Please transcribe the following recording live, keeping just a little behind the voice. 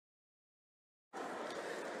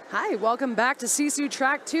Hi, welcome back to SISU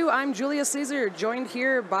Track 2. I'm Julia Caesar, joined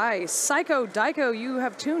here by Psycho Dyko. You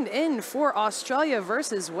have tuned in for Australia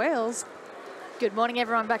versus Wales. Good morning,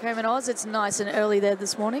 everyone back home in Oz. It's nice and early there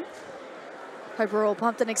this morning. Hope we're all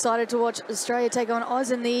pumped and excited to watch Australia take on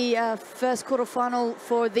Oz in the first quarterfinal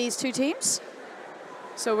for these two teams.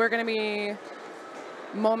 So we're going to be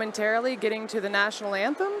momentarily getting to the national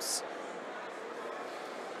anthems.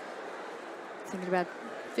 Thinking about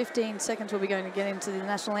 15 seconds, we'll be going to get into the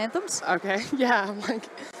national anthems. Okay, yeah, I'm like,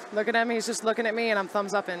 looking at me, he's just looking at me and I'm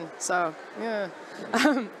thumbs upping, so, yeah.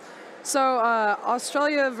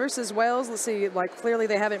 Australia versus Wales, let's see, like clearly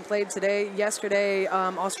they haven't played today. Yesterday,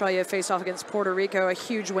 Australia faced off against Puerto Rico, a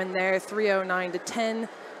huge win there, 309-10.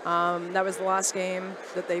 That was the last game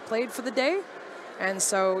that they played for the day. And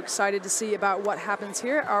so excited to see about what happens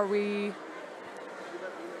here.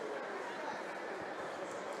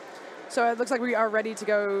 So it looks like we are ready to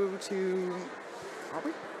go to, are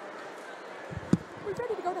we? We're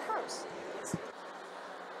ready to go to house. Yes.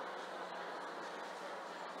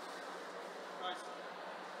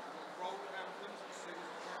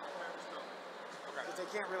 Because they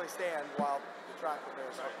can't really stand while the track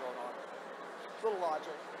repairs are going on. A little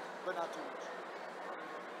logic, but not too much.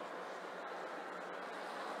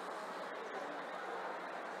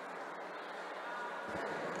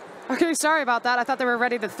 Okay, sorry about that. I thought they were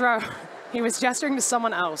ready to throw. He was gesturing to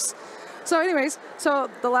someone else. So anyways, so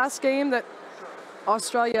the last game that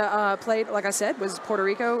Australia played, like I said, was Puerto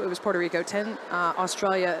Rico. It was Puerto Rico 10,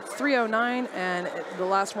 Australia 309, and the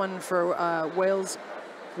last one for Wales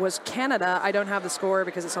was Canada. I don't have the score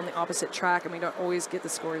because it's on the opposite track, and we don't always get the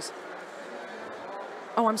scores.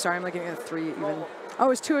 Oh, I'm sorry, I'm looking at 3 even. Oh,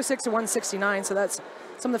 it's 206 to 169, so that's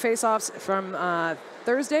some of the face-offs from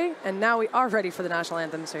Thursday, and now we are ready for the national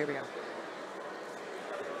anthem, so here we go.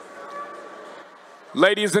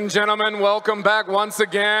 Ladies and gentlemen, welcome back once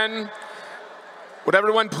again. Would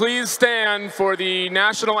everyone please stand for the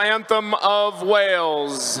national anthem of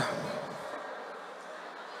Wales?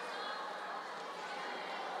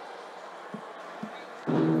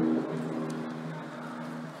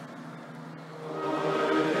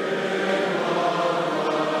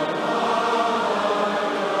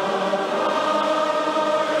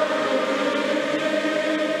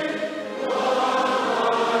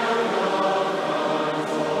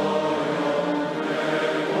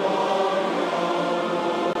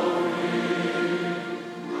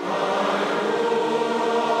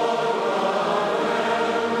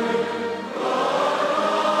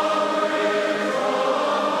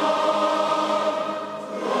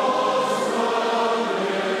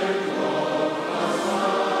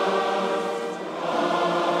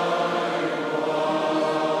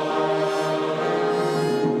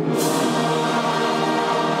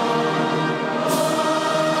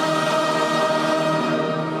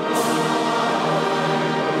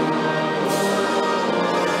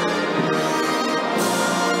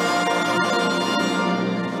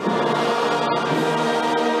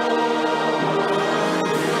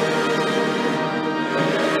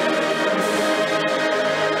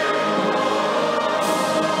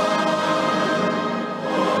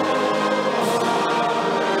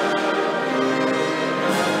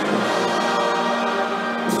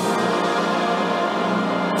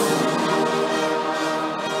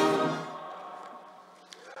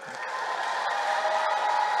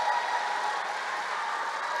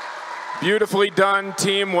 Beautifully done,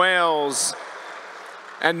 Team Wales.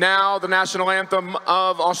 And now the national anthem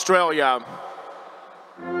of Australia.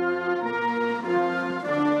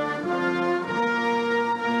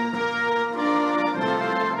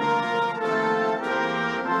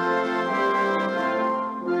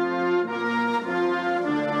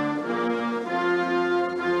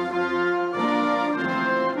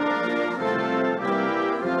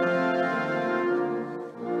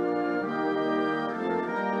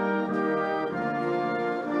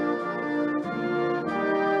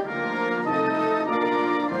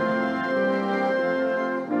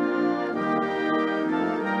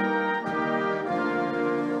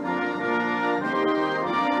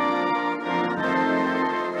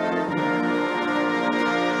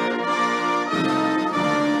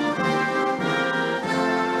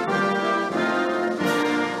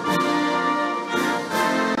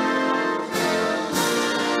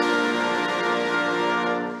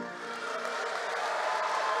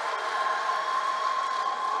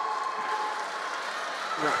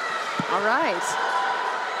 All right.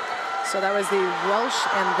 So that was the Welsh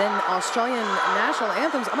and then Australian national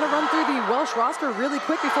anthems. I'm going to run through the Welsh roster really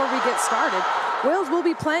quick before we get started. Wales will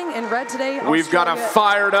be playing in red today. We've got a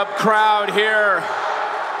fired up crowd here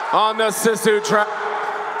on the SISU track.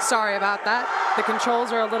 Sorry about that. The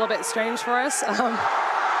controls are a little bit strange for us.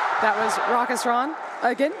 That was Raucous Ron.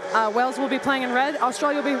 Again, Wales will be playing in red.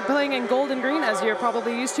 Australia will be playing in gold and green, as you're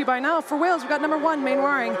probably used to by now. For Wales, we've got number 1,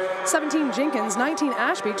 Mainwaring, 17, Jenkins, 19,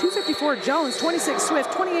 Ashby, 254, Jones, 26,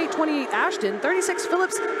 Swift, 28, Ashton, 36,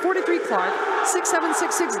 Phillips, 43, Clark, 67,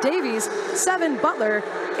 66, Davies, 7, Butler,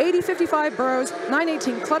 80, 55, Burrows,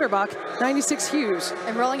 918, Clutterbuck, 96, Hughes.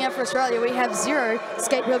 And rolling out for Australia, we have 0,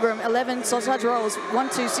 Skate Pilgrim, 11, Sausage Rolls,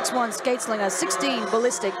 1261, Skate Slinger, 16,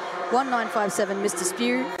 Ballistic, 1957, Mr.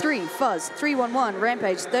 Spew, 3, Fuzz, 311,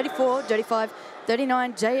 Rampage, 34, 35,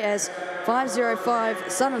 39, JS, 505,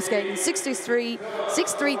 Son of Skating, 63,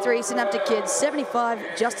 633, Synaptic Kid, 75,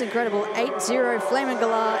 Just Incredible, 80, Flamin'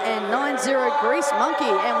 Galar, and 90, Grease Monkey.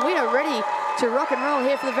 And we are ready to rock and roll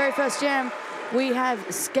here for the very first jam. We have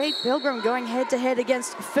Skate Pilgrim going head-to-head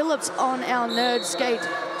against Phillips on our Nerd Skate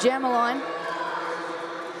Jammer line.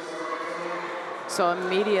 So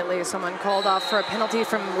immediately someone called off for a penalty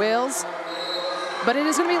from Wales. But it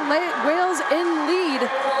is going to be Wales in lead.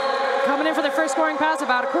 Coming in for the first scoring pass,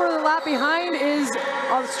 about a quarter of the lap behind is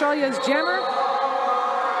Australia's Jammer.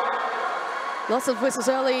 Lots of whistles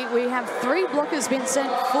early. We have 3 blockers been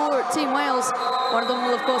sent for Team Wales. One of them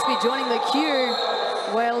will, of course, be joining the queue.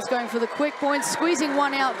 Wales going for the quick points, squeezing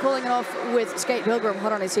one out, calling it off with Skate Pilgrim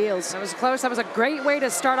hot on his heels. That was close. That was a great way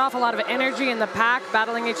to start off. A lot of energy in the pack,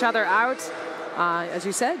 battling each other out. As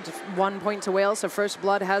you said, 1 point to Wales, so first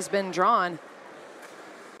blood has been drawn.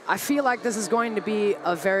 I feel like this is going to be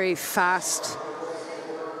a very fast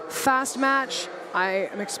match. I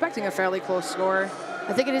am expecting a fairly close score.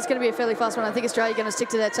 I think it is going to be a fairly fast one. I think Australia are going to stick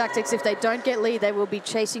to their tactics. If they don't get lead, they will be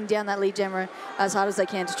chasing down that lead jammer as hard as they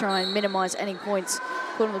can to try and minimize any points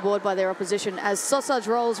put on the board by their opposition. As Sausage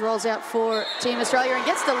rolls out for Team Australia and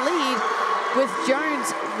gets the lead with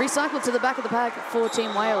Jones recycled to the back of the pack for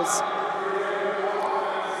Team Wales.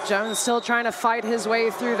 Jones still trying to fight his way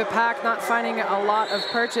through the pack, not finding a lot of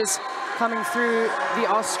purchase coming through the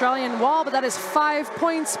Australian wall, but that is 5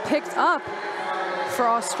 points picked up for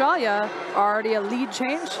Australia. Already a lead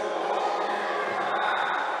change.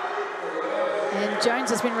 And Jones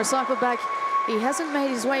has been recycled back. He hasn't made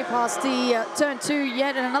his way past the turn 2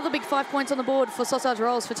 yet, and another big 5 points on the board for Sausage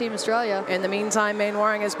Rolls for Team Australia. In the meantime,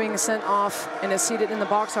 Mainwaring is being sent off and is seated in the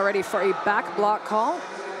box already for a back block call.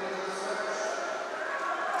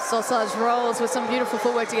 Sausage Rolls with some beautiful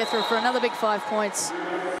footwork to get through for another big 5 points.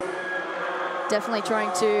 Definitely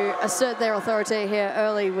trying to assert their authority here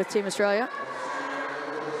early with Team Australia.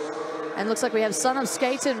 And looks like we have Son of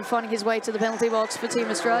Skaten finding his way to the penalty box for Team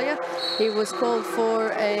Australia. He was called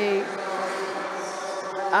for a...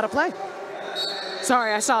 out of play.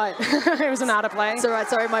 Sorry, I saw it. It was an out of play. It's all right,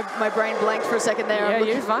 sorry, my brain blanked for a second there. Yeah,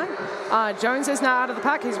 you're fine. Jones is now out of the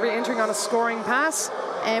pack. He's re-entering on a scoring pass.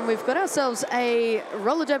 And we've got ourselves a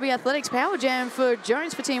Roller Derby Athletics Power Jam for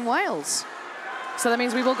Jones for Team Wales. So that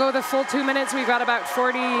means we will go the full 2 minutes. We've got about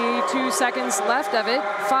 42 seconds left of it.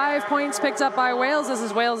 5 points picked up by Wales. This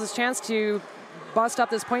is Wales' chance to bust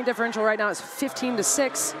up this point differential. Right now it's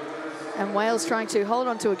 15-6. And Wales trying to hold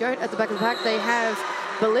on to a goat at the back of the pack. They have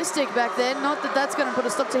Ballistic back there. Not that that's going to put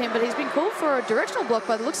a stop to him, but he's been called for a directional block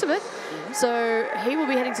by the looks of it. So he will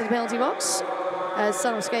be heading to the penalty box as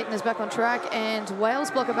Son of Skaten is back on track, and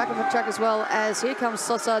Wales blocker back on track as well, as here comes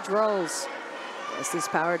Sausage Rolls. Yes, this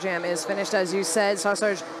power jam is finished, as you said.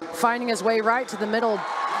 Sausage finding his way right to the middle,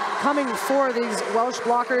 coming for these Welsh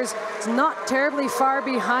blockers. It's not terribly far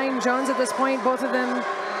behind Jones at this point. Both of them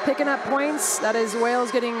picking up points. That is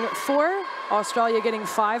Wales getting 4, Australia getting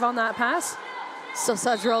 5 on that pass.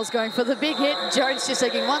 Sausage Rolls going for the big hit. Jones just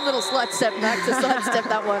taking one little slight step back to sidestep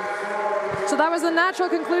that one. So that was the natural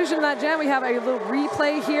conclusion of that jam. We have a little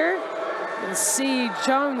replay here. You can see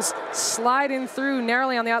Jones sliding through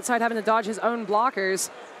narrowly on the outside, having to dodge his own blockers.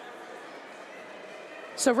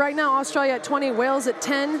 So right now, Australia at 20, Wales at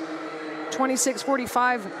 10,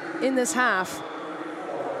 26-45 in this half.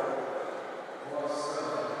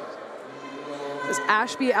 Is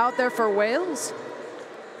Ashby out there for Wales?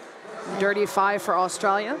 Dirty 5 for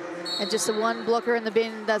Australia. And just the one blocker in the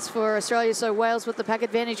bin, that's for Australia. So Wales with the pack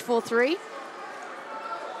advantage 4-3.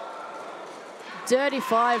 Dirty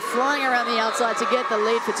 5 flying around the outside to get the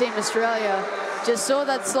lead for Team Australia. Just saw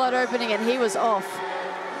that slot opening and he was off.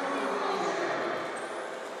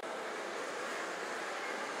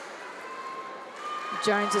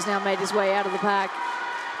 Jones has now made his way out of the pack.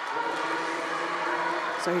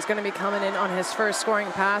 So he's going to be coming in on his first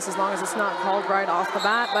scoring pass, as long as it's not called right off the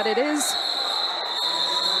bat, but it is.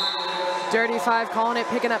 Dirty 5 calling it,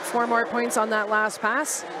 picking up 4 more points on that last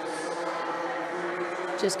pass.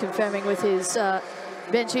 Just confirming with his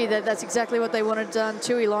benchy that that's exactly what they wanted done.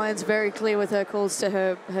 Chewy Lyons very clear with her calls to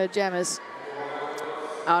her jammers.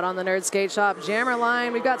 Out on the Nerd Skate Shop jammer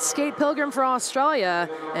line, we've got Skate Pilgrim for Australia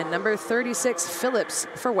and number 36, Phillips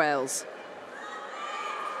for Wales.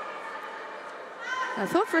 I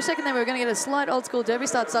thought for a second that we were going to get a slight old school derby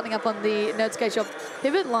start starting up on the Nerd Skate Shop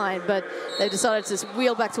pivot line, but they decided to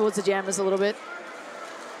wheel back towards the jammers a little bit.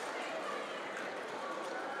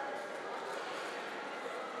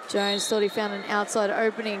 Jones thought he found an outside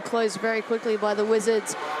opening, closed very quickly by the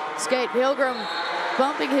Wizards. Skate Pilgrim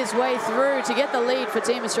bumping his way through to get the lead for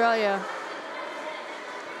Team Australia.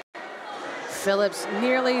 Phillips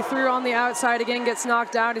nearly through on the outside again, gets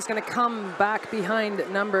knocked out. He's going to come back behind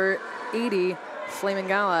number 80,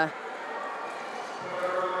 Flamingala.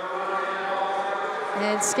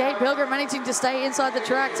 And Skate Pilgrim managing to stay inside the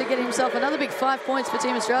track to get himself another big 5 points for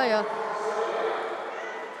Team Australia.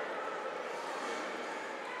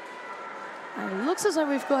 It looks as though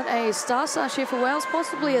we've got a star here for Wales,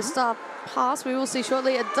 possibly a star pass. We will see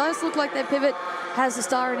shortly. It does look like their pivot has the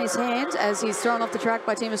star in his hand as he's thrown off the track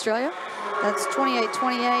by Team Australia. That's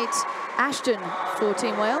 28-28 Ashton for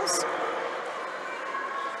Team Wales.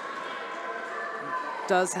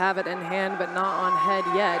 Does have it in hand, but not on head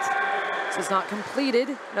yet. So it's not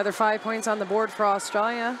completed. Another 5 points on the board for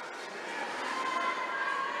Australia.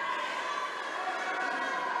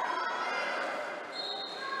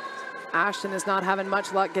 Ashton is not having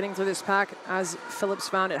much luck getting through this pack, as Phillips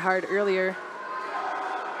found it hard earlier.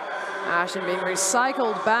 Ashton being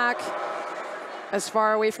recycled back as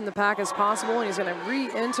far away from the pack as possible, and he's going to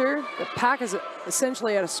re-enter. The pack is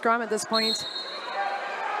essentially at a scrum at this point.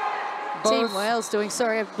 Team Wales doing,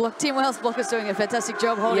 Team Wales blockers doing a fantastic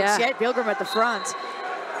job holding Skate Pilgrim at the front.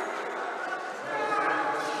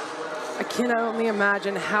 I can only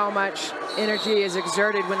imagine how much energy is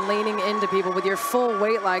exerted when leaning into people with your full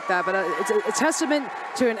weight like that, but it's a testament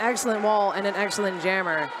to an excellent wall and an excellent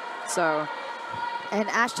jammer. So, and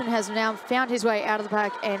Ashton has now found his way out of the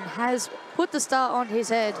pack and has put the star on his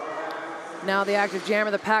head. Now the active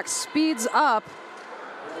jammer, the pack speeds up.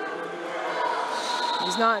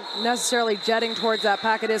 He's not necessarily jetting towards that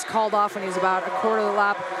pack. It is called off when he's about a quarter of the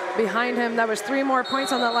lap behind him. That was 3 more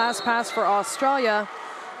points on that last pass for Australia.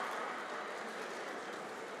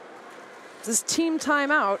 This team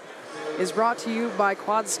timeout is brought to you by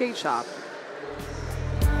Quad Skate Shop.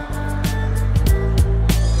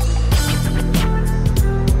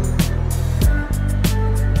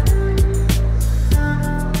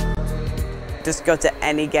 Just go to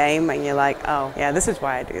any game and you're like, oh yeah, this is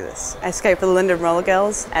why I do this. I skate for the London Roller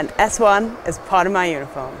Girls and S1 is part of my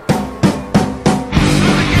uniform.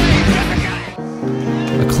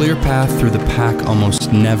 A clear path through the pack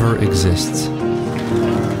almost never exists.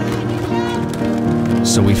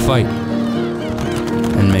 So we fight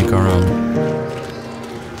and make our own.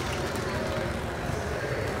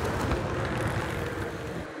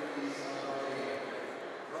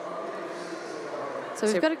 So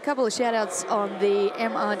we've got a couple of shout outs on the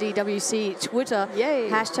MRDWC Twitter. Yay.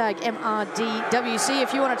 Hashtag MRDWC.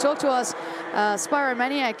 If you want to talk to us, Spyro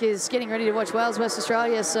Maniac is getting ready to watch Wales vs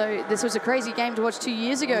Australia. So this was a crazy game to watch 2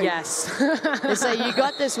 years ago. Yes. They say, you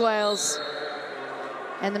got this, Wales.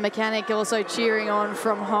 And the Mechanic also cheering on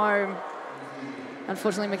from home.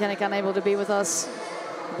 Unfortunately, Mechanic unable to be with us.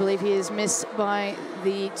 I believe he is missed by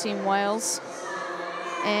the Team Wales.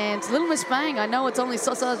 And Little Miss Bang, I know it's only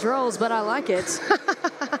Sausage Rolls, but I like it.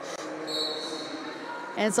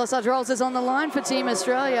 And Sausage Rolls is on the line for Team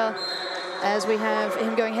Australia as we have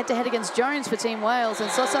him going head-to-head against Jones for Team Wales,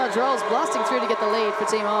 and Sausage Rolls blasting through to get the lead for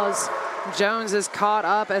Team Oz. Jones is caught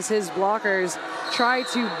up as his blockers try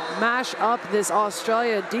to mash up this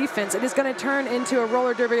Australia defense. It is going to turn into a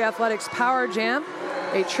Roller Derby Athletics power jam.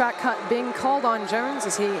 A track cut being called on Jones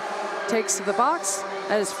as he takes to the box.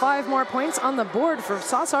 That is 5 more points on the board for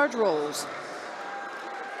Sausage Rolls.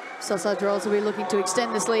 Sausage Rolls will be looking to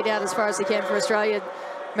extend this lead out as far as he can for Australia,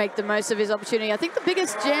 make the most of his opportunity. I think the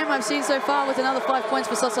biggest jam I've seen so far with another 5 points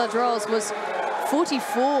for Sausage Rolls was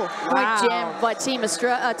 44-point jam by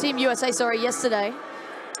Team USA, yesterday.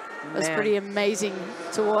 It was pretty amazing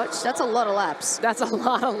to watch. That's a lot of laps. That's a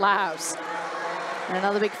lot of laps. And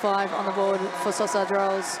another big 5 on the board for Sausage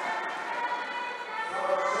Rolls.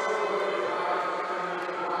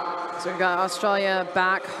 So we've got Australia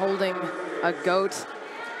back holding a goat,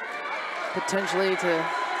 potentially to,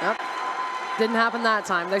 didn't happen that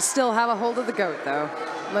time. They still have a hold of the goat though.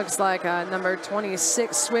 Looks like number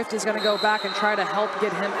 26, Swift, is gonna go back and try to help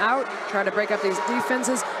get him out, try to break up these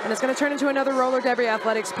defenses, and it's gonna turn into another Roller Derby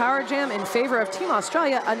Athletics power jam in favor of Team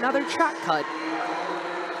Australia, another track cut.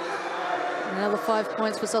 Another 5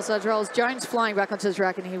 points for Sausage Rolls. Jones flying back onto the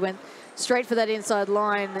track, and he went straight for that inside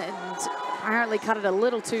line and apparently cut it a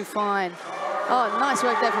little too fine. Oh, nice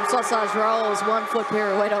work there from Sausage Rolls. 1 foot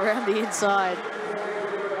pirouette around the inside.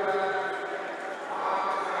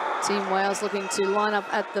 Team Wales looking to line up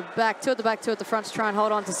at the back, 2 at the back, 2 at the front to try and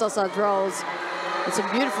hold on to Sausage Rolls. It's some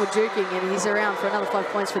beautiful juking, and he's around for another 5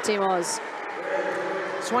 points for Team Oz.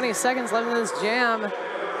 20 seconds left in this jam.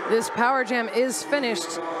 This power jam is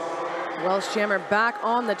finished. Welsh jammer back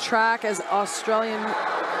on the track as Australian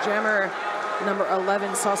jammer number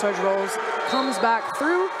 11, Sausage Rolls, comes back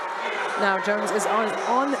through. Now Jones is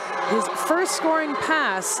on his first scoring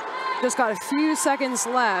pass. Just got a few seconds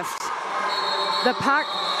left. The pack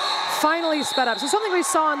finally sped up. So something we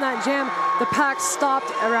saw in that jam, the pack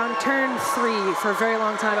stopped around turn 3 for a very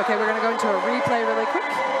long time. Okay, we're gonna go into a replay really quick.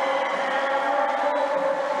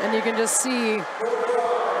 And you can just see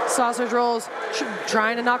Sausage Rolls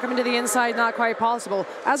trying to knock him into the inside, not quite possible.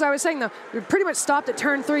 As I was saying though, we pretty much stopped at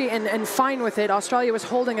turn 3 and fine with it. Australia was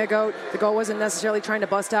holding a goat. The goat wasn't necessarily trying to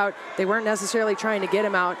bust out. They weren't necessarily trying to get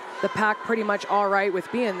him out. The pack pretty much all right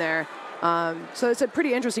with being there. So it's a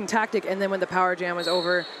pretty interesting tactic. And then when the power jam was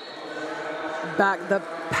over, the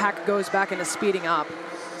pack goes back into speeding up.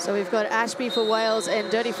 So we've got Ashby for Wales and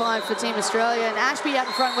Dirty 5 for Team Australia, and Ashby out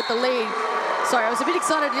in front with the lead. Sorry, I was a bit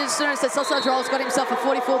excited to just notice that Sausage Rolls got himself a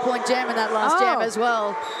 44-point jam in that last jam as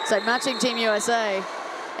well. So matching Team USA.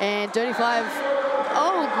 And Dirty 5,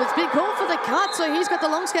 it's been called for the cut, so he's got the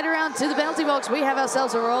long skate around to the penalty box. We have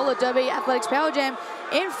ourselves a roller derby athletics power jam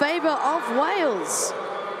in favor of Wales.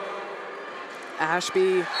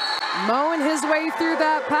 Ashby mowing his way through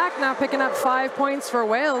that pack, now picking up 5 points for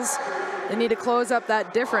Wales. They need to close up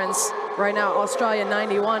that difference. Right now, Australia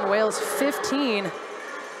 91, Wales 15.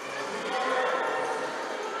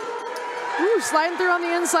 Ooh, sliding through on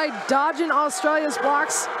the inside, dodging Australia's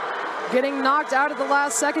blocks, getting knocked out at the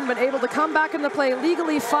last second, but able to come back into play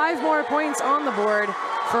legally. 5 more points on the board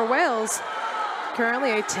for Wales.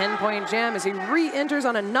 Currently a 10-point jam as he re-enters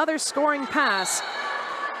on another scoring pass.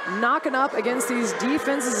 Knocking up against these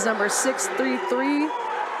defenses, number 633.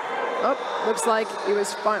 Oh, looks like it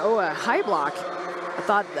was fine. Oh, a high block. I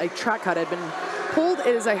thought a track cut had been pulled.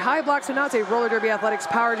 It is a high block, so now it's a roller derby athletics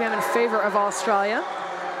power jam in favor of Australia.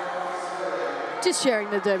 Just sharing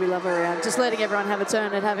the derby love around, just letting everyone have a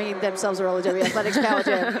turn and having themselves a roller derby athletics power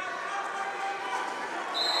jam.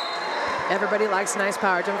 Everybody likes a nice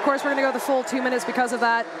power jam. Of course, we're gonna go the full 2 minutes because of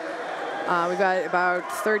that. We've got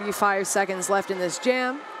about 35 seconds left in this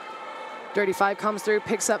jam. Dirty 5 comes through,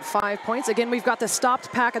 picks up 5 points. Again, we've got the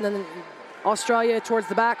stopped pack and then Australia towards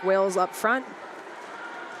the back, Wales up front.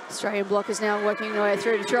 Australian block is now working their way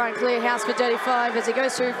through to try and clear house for Dirty 5 as he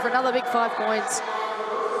goes through for another big 5 points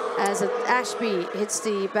as Ashby hits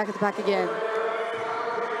the back of the pack again.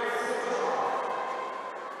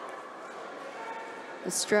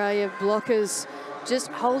 Australia blockers just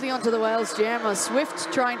holding on to the Wales jammer.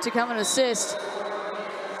 Swift trying to come and assist.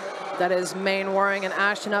 That is Maine Waring and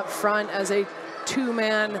Ashton up front as a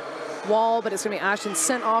 2-man wall, but it's going to be Ashton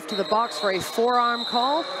sent off to the box for a forearm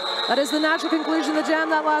call. That is the natural conclusion of the jam.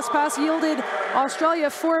 That last pass yielded Australia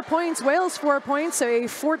 4 points, Wales 4 points, so a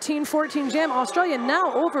 14-14 jam. Australia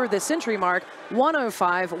now over the century mark,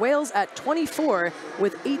 105, Wales at 24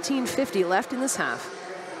 with 18:50 left in this half.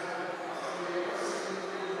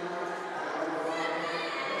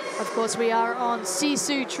 Of course, we are on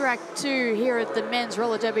SISU Track 2 here at the Men's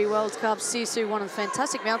Roller Derby World Cup. SISU, one of the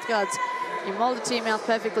fantastic mouth guards. You mold it to your mouth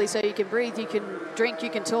perfectly so you can breathe, you can drink,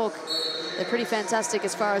 you can talk. They're pretty fantastic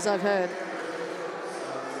as far as I've heard.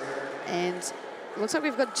 And it looks like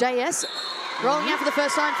we've got JS rolling out for the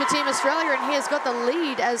first time for Team Australia, and he has got the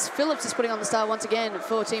lead as Phillips is putting on the start once again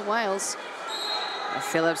for Team Wales.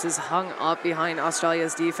 Phillips is hung up behind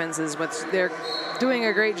Australia's defenses, but they're doing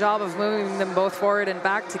a great job of moving them both forward and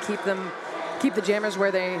back to keep the jammers where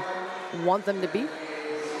they want them to be.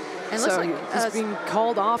 And so like, he's being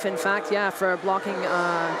called off, in fact, yeah, for blocking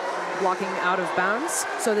out of bounds.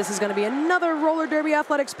 So this is going to be another roller derby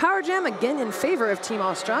athletics power jam, again in favor of Team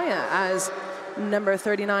Australia, as number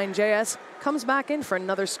 39 JS comes back in for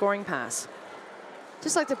another scoring pass.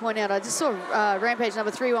 Just like to point out, I just saw Rampage number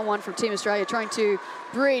 311 from Team Australia trying to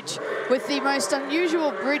bridge with the most unusual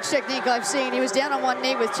bridge technique I've seen. He was down on one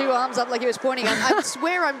knee with 2 arms up like he was pointing. I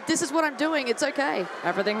swear, this is what I'm doing. It's okay.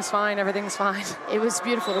 Everything's fine. Everything's fine. It was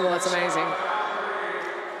beautiful to watch. That's amazing.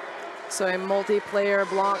 So a multiplayer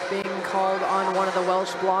block being called on one of the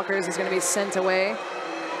Welsh blockers is going to be sent away.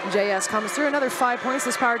 JS comes through, another 5 points.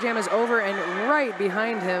 This power jam is over, and right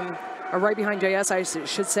behind him, or right behind JS, I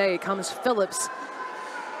should say, comes Phillips.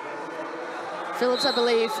 Phillips, I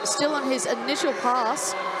believe, still on his initial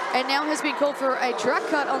pass, and now has been called for a track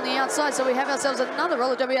cut on the outside, so we have ourselves another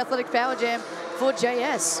roller derby athletic power jam for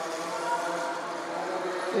JS.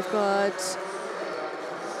 We've got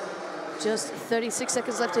Just 36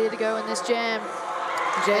 seconds left here to go in this jam.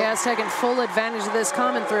 JS taking full advantage of this,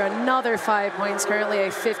 coming through another 5 points. Currently a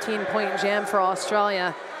 15-point jam for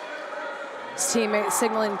Australia. His teammate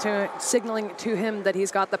signaling to him that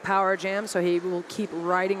he's got the power jam, so he will keep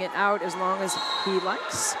riding it out as long as he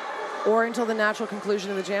likes, or until the natural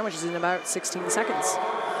conclusion of the jam, which is in about 16 seconds.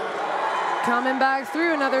 Coming back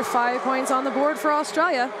through, another 5 points on the board for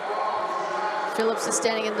Australia. Phillips is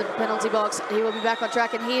standing in the penalty box. He will be back on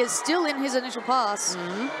track, and he is still in his initial pass.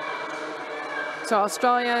 So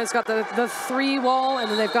Australia has got the 3 wall, and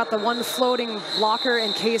then they've got the 1 floating blocker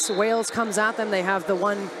in case Wales comes at them. They have the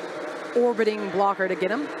 1 orbiting blocker to get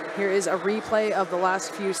them. Here is a replay of the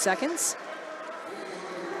last few seconds.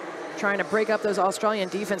 Trying to break up those Australian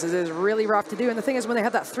defenses is really rough to do. And the thing is, when they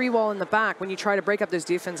have that 3 wall in the back, when you try to break up those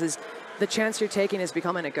defenses, the chance you're taking is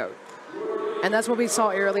becoming a goat. And that's what we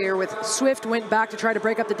saw earlier with Swift went back to try to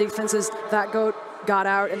break up the defenses. That goat got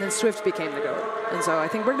out, and then Swift became the goat. And so I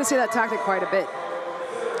think we're going to see that tactic quite a bit.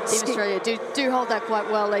 Team Australia do hold that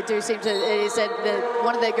quite well. They do seem to, it is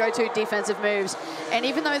one of their go-to defensive moves. And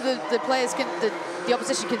even though the players can, the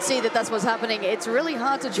opposition can see that that's what's happening, it's really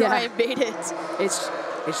hard to try and beat it. It's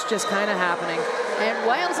just kind of happening. And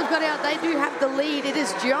Wales have got out. They do have the lead. It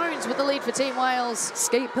is Jones with the lead for Team Wales.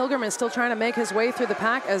 Skate Pilgrim is still trying to make his way through the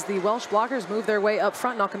pack as the Welsh blockers move their way up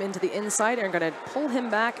front, knock him into the inside, and are going to pull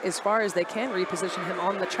him back as far as they can, reposition him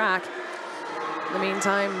on the track. In the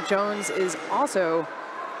meantime, Jones is also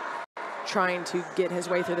trying to get his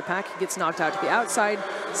way through the pack. He gets knocked out to the outside.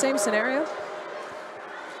 Same scenario.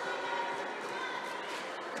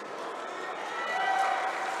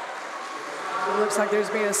 It looks like there's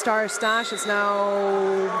been a star stash. It's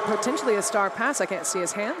now potentially a star pass. I can't see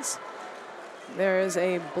his hands. There is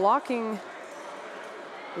a blocking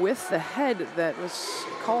with the head that was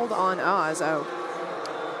called on as a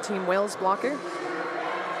Team Wales blocker.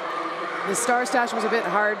 The star stash was a bit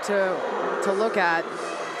hard to look at.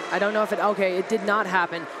 I don't know if it did not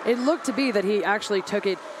happen. It looked to be that he actually took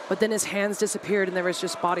it, but then his hands disappeared and there was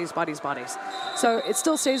just bodies, bodies, bodies. So it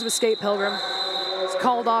still stays with Skate Pilgrim. It's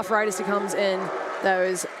called off right as he comes in. That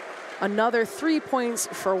was another 3 points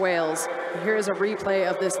for Wales. Here is a replay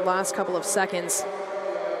of this last couple of seconds.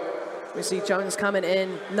 We see Jones coming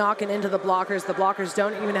in, knocking into the blockers. The blockers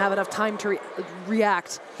don't even have enough time to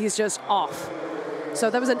react. He's just off. So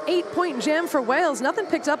that was an 8-point jam for Wales. Nothing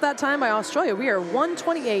picked up that time by Australia. We are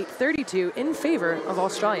 128-32 in favor of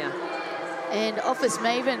Australia. And Office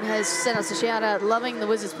Maven has sent us a shout out, loving the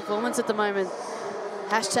Wizards' performance at the moment.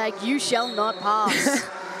 Hashtag you shall not pass.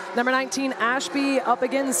 Number 19, Ashby up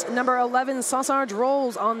against number 11, Sausage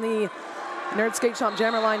Rolls on the Nerd Skate Shop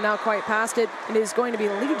jammer line, now quite past it. It is going to be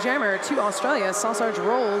lead jammer to Australia, Sausage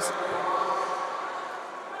Rolls.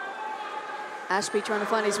 Ashby trying to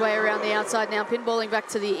find his way around the outside now, pinballing back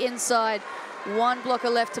to the inside. 1 blocker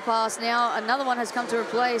left to pass now. Another one has come to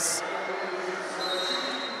replace.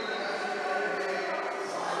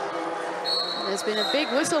 There's been a big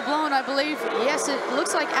whistle blown, I believe. Yes, it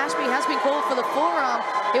looks like Ashby has been called for the forearm.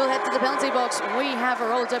 He will head to the penalty box. We have a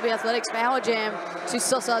Roller Derby Athletics power jam to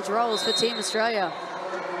Sausage Rolls for Team Australia.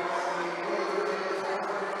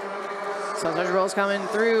 Sausage Rolls coming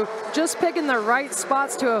through, just picking the right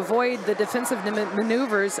spots to avoid the defensive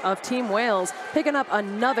maneuvers of Team Wales, picking up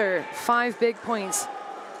another 5 big points,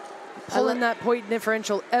 pulling that point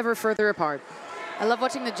differential ever further apart. I love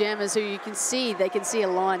watching the jammers who you can see, they can see a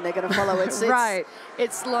line they're going to follow. Right.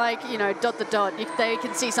 It's like, you know, dot the dot. They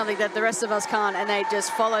can see something that the rest of us can't, and they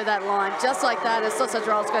just follow that line just like that as Sausage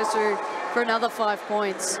Rolls goes through for another 5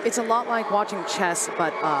 points. It's a lot like watching chess,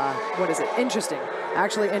 but what is it? Interesting.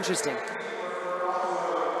 Actually interesting.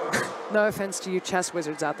 No offense to you chess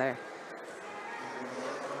wizards out there.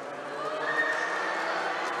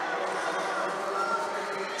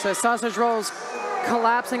 So Sausage Rolls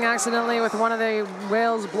collapsing accidentally with one of the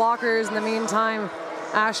Wales blockers. In the meantime,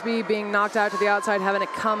 Ashby being knocked out to the outside, having to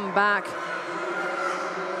come back.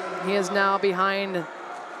 He is now behind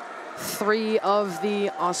 3 of the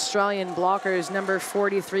Australian blockers. Number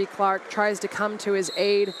 43, Clark, tries to come to his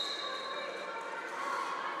aid.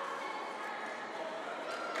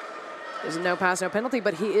 There's a no pass, no penalty,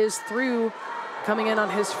 but he is through, coming in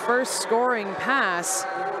on his first scoring pass.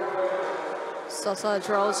 Sausage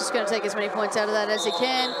Rolls just going to take as many points out of that as he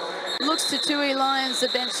can. Looks to Tui Lyons, the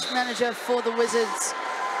bench manager for the Wizards,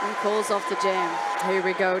 and calls off the jam. Here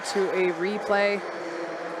we go to a replay.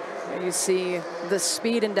 And you see the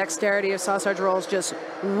speed and dexterity of Sausage Rolls just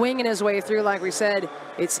winging his way through. Like we said,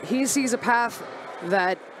 he sees a path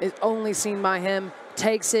that is only seen by him,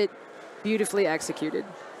 takes it, beautifully executed.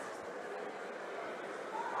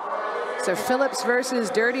 So Phillips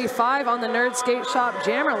versus Dirty 5 on the Nerd Skate Shop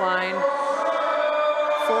jammer line.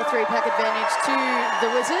 4-3 pack advantage to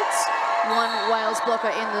the Wizards. One Wales blocker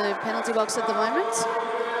in the penalty box at the moment.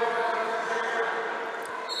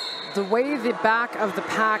 The way the back of the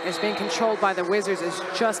pack is being controlled by the Wizards is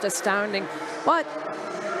just astounding. But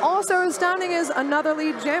also astounding is another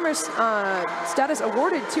lead jammer status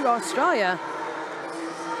awarded to Australia.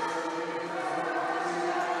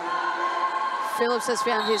 Phillips has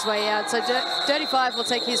found his way out. So Dirty 5 will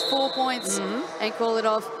take his 4 points and call it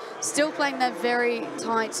off. Still playing that very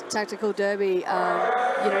tight tactical derby.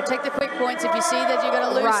 You know, take the quick points. If you see that you're going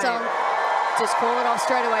to lose some, just call it off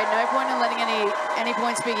straight away. No point in letting any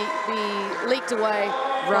points be leaked away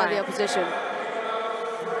by the opposition.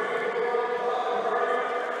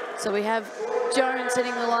 So we have Jones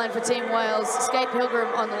hitting the line for Team Wales, Skate Pilgrim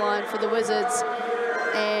on the line for the Wizards,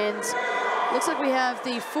 and looks like we have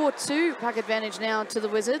the 4-2 pack advantage now to the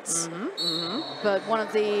Wizards. But one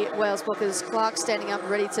of the Wales blockers, Clark, standing up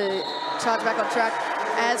ready to charge back on track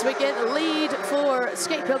as we get a lead for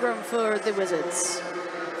Skate Pilgrim for the Wizards.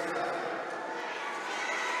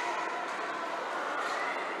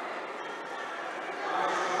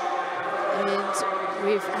 And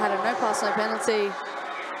we've had a no pass, no penalty,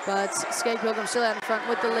 but Skate Pilgrim still out in front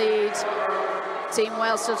with the lead. Team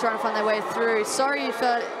Wales still trying to find their way through. Sorry if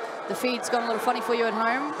the feed's gone a little funny for you at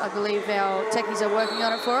home. I believe our techies are working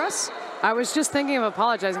on it for us. I was just thinking of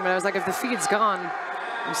apologizing, but I was like, if the feed's gone,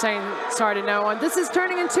 I'm saying sorry to no one. This is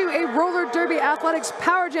turning into a roller derby athletics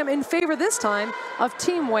power jam in favor this time of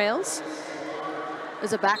Team Wales.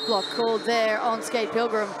 There's a back block called there on Skate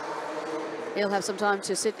Pilgrim. He'll have some time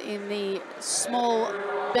to sit in the small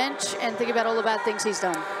bench and think about all the bad things he's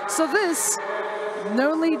done. So this,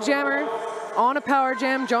 no lead jammer on a power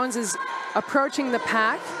jam. Jones is approaching the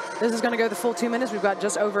pack. This is going to go the full 2 minutes. We've got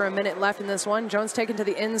just over a minute left in this one. Jones taken to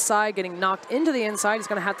the inside, getting knocked into the inside. He's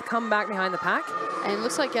going to have to come back behind the pack. And it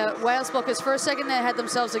looks like Wales blockers, for a second, they had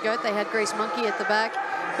themselves a goat. They had Grease Monkey at the back,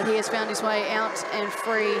 but he has found his way out and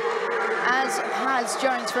free, as has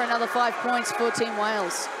Jones for another 5 points for Team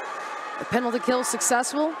Wales. The penalty kill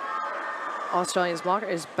successful. Australia's blocker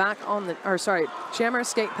is back on the, or sorry, jammer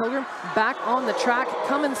Skate Pilgrim back on the track,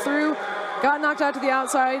 coming through. Got knocked out to the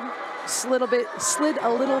outside, slid a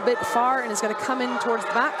little bit far, and is going to come in towards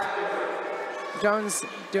the back. Jones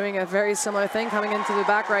doing a very similar thing, coming into the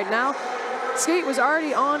back right now. Skate was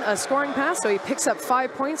already on a scoring pass, so he picks up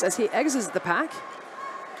 5 points as he exits the pack.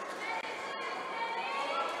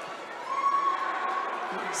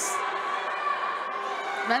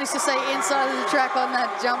 Managed to stay inside of the track on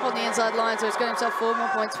that jump on the inside line, so he's got himself 4 more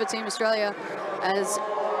points for Team Australia as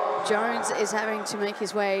Jones is having to make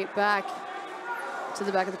his way back to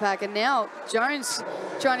the back of the pack. And now Jones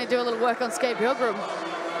trying to do a little work on Skate Pilgrim.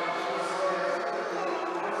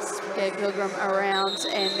 Skate Pilgrim around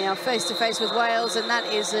and now face to face with Wales, and that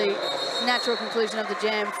is the natural conclusion of the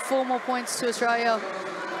jam. 4 more points to Australia,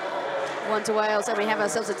 1 to Wales, and we have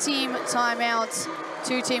ourselves a team timeout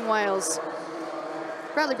to Team Wales.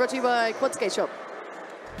 Proudly brought to you by Quad Skate Shop.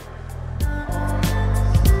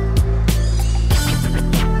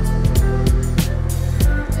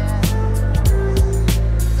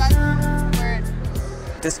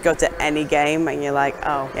 Just go to any game and you're like,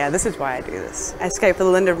 oh, yeah, this is why I do this. I skate for the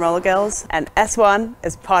London Roller Girls, and S1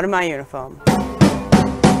 is part of my uniform.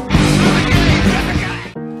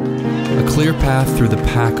 A clear path through the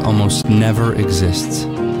pack almost never exists.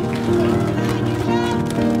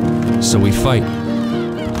 So we fight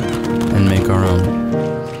and make our own.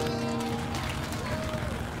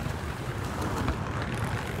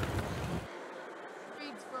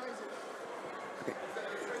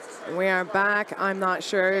 We are back. I'm not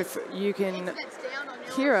sure if you can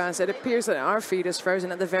hear us. It appears that our feed is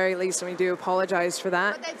frozen at the very least, and we do apologize for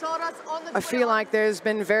that. I feel like there's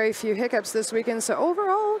been very few hiccups this weekend, so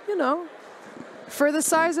overall, you know, for the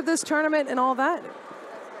size of this tournament and all that,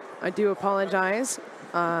 I do apologize.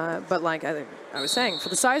 But like I was saying, for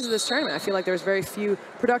the size of this tournament, I feel like there's very few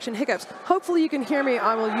production hiccups. Hopefully you can hear me.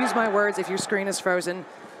 I will use my words if your screen is frozen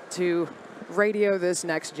to radio this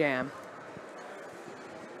next jam.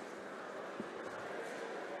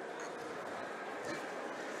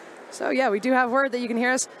 So yeah, we do have word that you can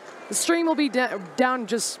hear us. The stream will be down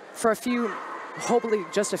just for a few, hopefully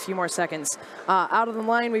just a few more seconds. Out of the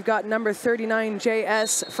line, we've got number 39,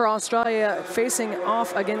 JS for Australia, facing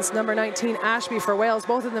off against number 19, Ashby for Wales.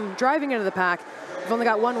 Both of them driving into the pack. We've only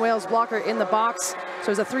got 1 Wales blocker in the box,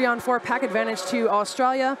 so it's a 3-on-4 pack advantage to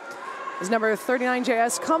Australia. As number 39,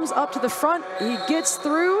 JS comes up to the front, he gets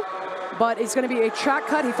through, but it's going to be a track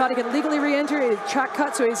cut. He thought he could legally re-enter a track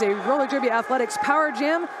cut, so he's a roller derby athletics power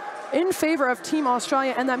jam. in favor of Team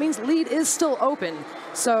Australia, and that means lead is still open.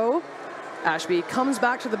 So Ashby comes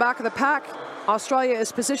back to the back of the pack. Australia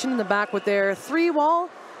is positioned in the back with their 3-wall.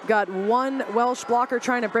 Got one Welsh blocker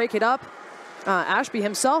trying to break it up. Ashby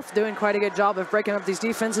himself doing quite a good job of breaking up these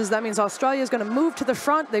defenses. That means Australia is going to move to the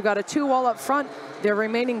front. They've got a 2-wall up front. Their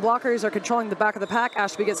remaining blockers are controlling the back of the pack.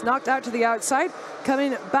 Ashby gets knocked out to the outside,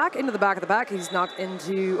 coming back into the back of the pack. He's knocked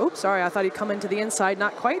into, oops, sorry, I thought he'd come into the inside,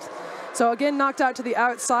 not quite. So again, knocked out to the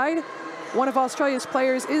outside. One of Australia's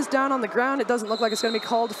players is down on the ground. It doesn't look like it's going to be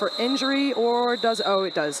called for injury, or does, oh,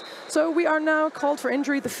 it does. So we are now called for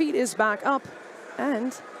injury. The feet is back up.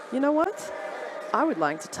 And you know what? I would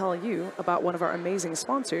like to tell you about one of our amazing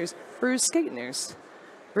sponsors, Bruised Skateners.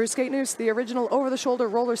 Bruised Skateners, the original over-the-shoulder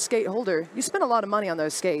roller skate holder. You spend a lot of money on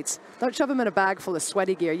those skates. Don't shove them in a bag full of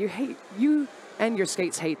sweaty gear. You and your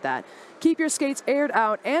skates hate that. Keep your skates aired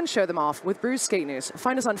out and show them off with Bruised Skateners.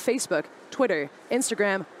 Find us on Facebook, Twitter,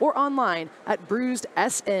 Instagram, or online at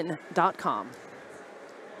bruisedsn.com.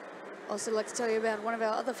 Also, I'd like to tell you about one of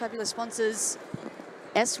our other fabulous sponsors,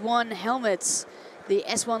 S1 Helmets. The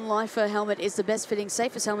S1 Lifer helmet is the best fitting,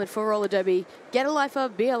 safest helmet for roller derby. Get a lifer,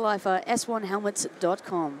 be a lifer,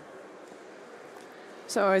 s1helmets.com.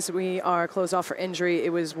 So as we are closed off for injury,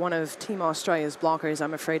 it was one of Team Australia's blockers.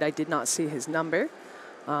 I'm afraid I did not see his number.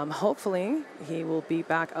 Hopefully he will be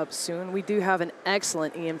back up soon. We do have an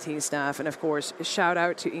excellent EMT staff, and of course, a shout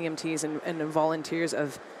out to EMTs and volunteers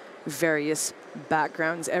of various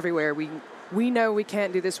backgrounds everywhere. We know we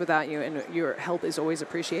can't do this without you, and your help is always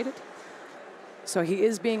appreciated. So he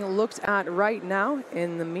is being looked at right now.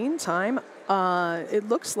 In the meantime, it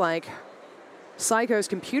looks like Psycho's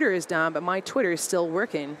computer is down, but my Twitter is still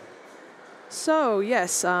working. So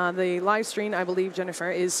yes, the live stream, I believe, Jennifer,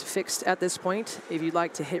 is fixed at this point, if you'd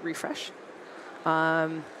like to hit refresh. All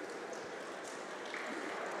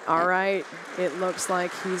right, it looks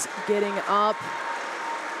like he's getting up.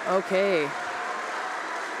 Okay.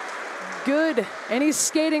 Good, and he's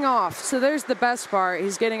skating off. So there's the best part.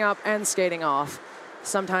 He's getting up and skating off.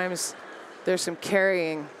 Sometimes there's some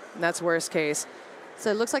carrying, and that's worst case.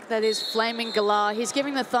 So it looks like that is Flaming Galar. He's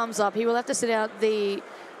giving the thumbs up. He will have to sit out the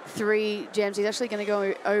 3 jams. He's actually going to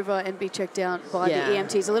go over and be checked out by the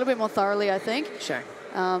EMTs a little bit more thoroughly, I think. Sure.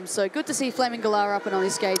 So good to see Flaming Galar up and on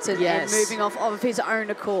his skates and moving off of his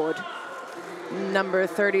own accord. Number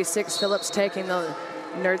 36, Phillips, taking the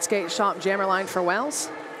Nerd Skate Shop jammer line for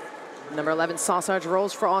Wales. Number 11, Sausage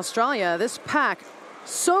Rolls for Australia. This pack,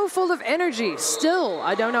 so full of energy. Still,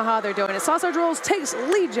 I don't know how they're doing it. Sausage Rolls takes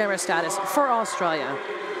lead jammer status for Australia.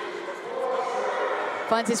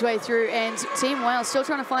 Finds his way through, and Team Wales still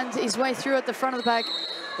trying to find his way through at the front of the pack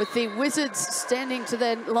with the Wizards standing to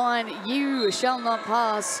their line. You shall not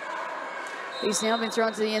pass. He's now been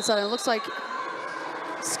thrown to the inside, and it looks like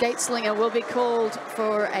Skate Slinger will be called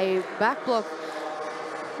for a back block,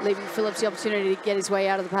 leaving Phillips the opportunity to get his way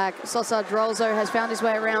out of the pack. Sausage Rolls, though, has found his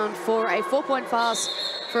way around for a 4-point pass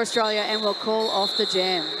for Australia and will call off the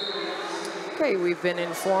jam. Okay, we've been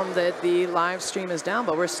informed that the live stream is down,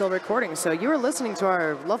 but we're still recording. So you are listening to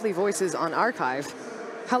our lovely voices on archive.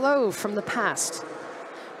 Hello from the past.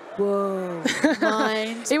 Whoa,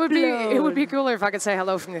 mind It would blown. be cooler if I could say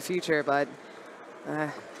hello from the future, but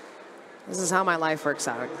this is how my life works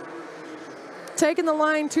out. Taking the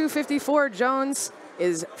line, 254, Jones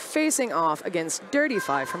is facing off against Dirty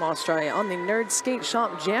Five from Australia on the Nerd Skate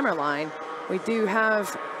Shop jammer line. We do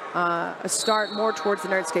have a start more towards the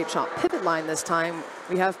Nerd Skate Shop pivot line this time.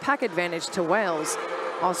 We have pack advantage to Wales.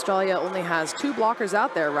 Australia only has 2 blockers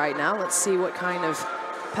out there right now. Let's see what kind of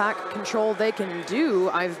pack control they can do.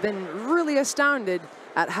 I've been really astounded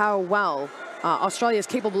at how well Australia is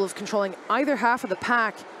capable of controlling either half of the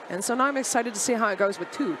pack, and so now I'm excited to see how it goes with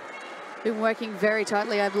 2. Been working very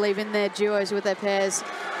tightly, I believe, in their duos with their pairs,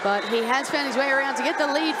 but he has found his way around to get the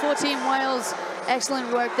lead for Team Wales.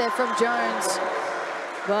 Excellent work there from Jones.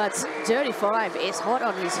 But Dirty Five is hot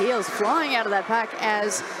on his heels, flying out of that pack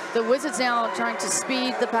as the Wizards now trying to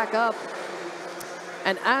speed the pack up.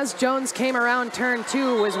 And as Jones came around turn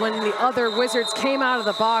 2 was when the other Wizards came out of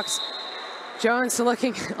the box. Jones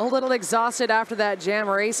looking a little exhausted after that jam,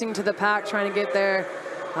 racing to the pack, trying to get there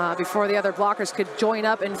before the other blockers could join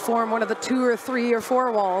up and form one of the 2 or 3 or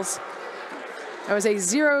 4 walls. It was a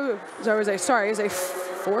 4-0.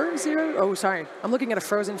 Oh, sorry, I'm looking at a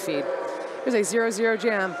frozen feed. It was a 0-0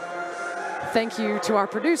 jam. Thank you to our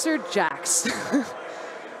producer, Jax.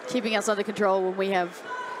 Keeping us under control when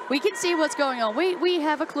we can see what's going on. We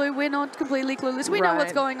have a clue. We're not completely clueless. We know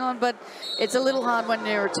what's going on, but it's a little hard when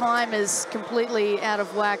your time is completely out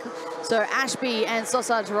of whack. So Ashby and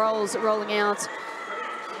Sausage Rolls rolling out.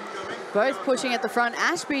 both pushing at the front.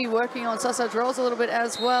 Ashby working on sausage rolls a little bit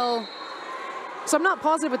as well. So I'm not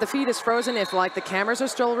positive if the feed is frozen if like the cameras are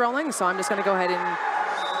still rolling, so I'm just gonna go ahead and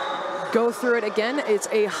go through it again. It's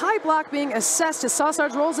a high block being assessed to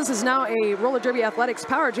sausage rolls. This is now a roller derby athletics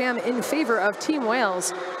power jam in favor of Team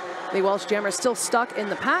Wales. The Welsh jammer is still stuck in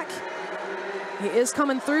the pack. He is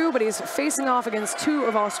coming through, but he's facing off against two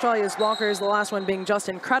of Australia's walkers, the last one being just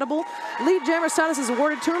incredible. Lead jammer status is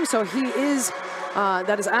awarded to him, so he is,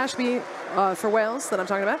 that is Ashby for Wales that I'm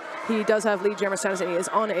talking about. He does have lead jammer status, and he is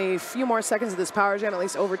on a few more seconds of this power jam, at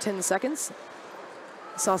least over 10 seconds.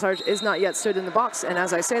 Sausage is not yet stood in the box, and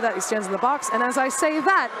as I say that, he stands in the box, and as I say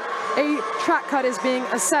that, a track cut is being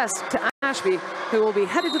assessed to Ashby, who will be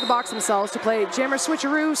headed to the box themselves to play jammer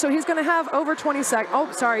switcheroo, so he's gonna have over 20 seconds.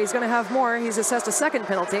 Oh, sorry, he's gonna have more. He's assessed a second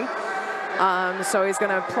penalty. So he's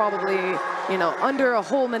gonna probably, you know, under a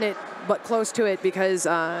whole minute, but close to it because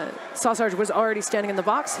Sausage was already standing in the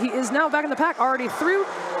box. He is now back in the pack, already through.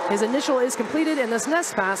 His initial is completed, and this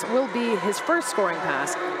next pass will be his first scoring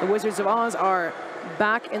pass. The Wizards of Oz are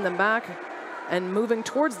back in the back and moving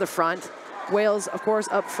towards the front. Wales, of course,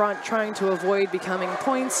 up front, trying to avoid becoming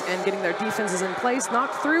points and getting their defenses in place.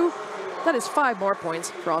 Knocked through. That is 5 more points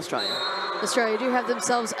for Australia. Australia do have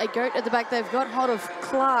themselves a goat at the back. They've got hold of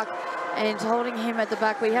Clark and holding him at the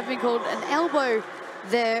back. We have been called an elbow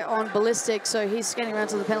there on Ballistic, so he's scanning around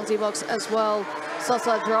to the penalty box as well.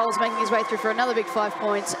 Sausage Rolls making his way through for another big 5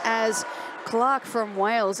 points as Clark from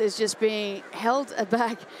Wales is just being held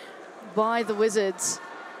aback by the Wizards.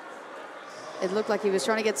 It looked like he was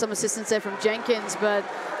trying to get some assistance there from Jenkins, but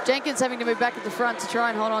Jenkins having to move back at the front to try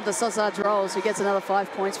and hold on to Sausage Rolls, who gets another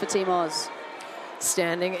 5 points for Team Oz.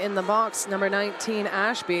 Standing in the box, number 19,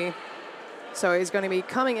 Ashby. So he's going to be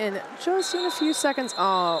coming in just in a few seconds.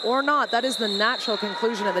 Oh, or not. That is the natural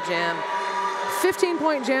conclusion of the jam.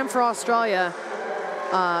 15-point jam for Australia.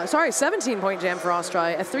 Sorry, 17-point jam for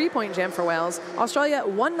Australia. A 3-point jam for Wales. Australia at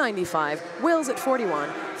 195. Wales at 41.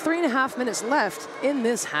 3.5 minutes left in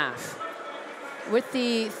this half. With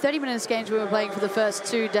the 30-minute games we were playing for the first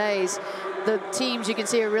 2 days, the teams you can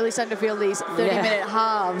see are really starting to feel these 30-minute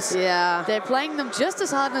halves. Yeah. They're playing them just as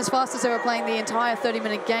hard and as fast as they were playing the entire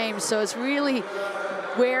 30-minute game, so it's really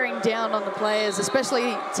wearing down on the players,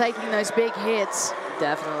 especially taking those big hits.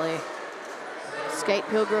 Definitely. Skate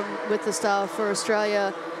Pilgrim with the star for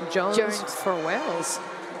Australia. Jones for Wales.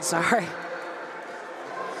 Sorry.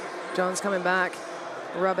 Jones coming back,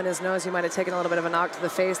 rubbing his nose. He might have taken a little bit of a knock to the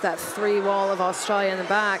face. That 3-wall of Australia in the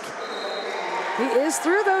back. He is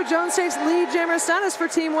through, though. Jones takes lead jammer status for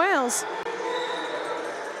Team Wales.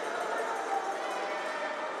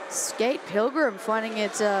 Skate Pilgrim finding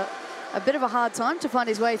it a bit of a hard time to find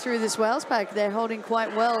his way through this Wales pack. They're holding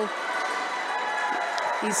quite well.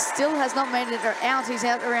 He still has not made it out. He's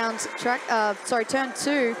out around turn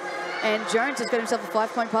 2, and Jones has got himself a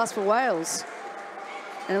 5-point pass for Wales.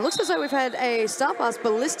 And it looks as though we've had a star pass.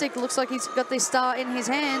 Ballistic looks like he's got the star in his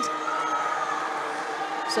hand.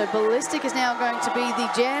 So Ballistic is now going to be the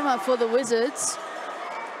jammer for the Wizards.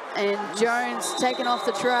 And Jones, taken off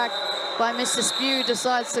the track by Mr. Spew,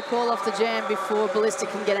 decides to call off the jam before Ballistic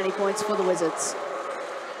can get any points for the Wizards.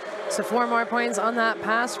 So 4 more points on that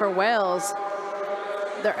pass for Wales.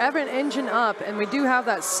 They're ever engine up, and we do have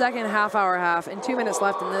that second half-hour half and 2 minutes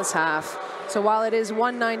left in this half. So while it is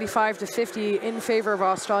 195 to 50 in favor of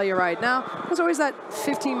Australia right now, there's always that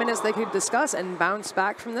 15 minutes they could discuss and bounce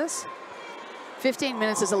back from this. 15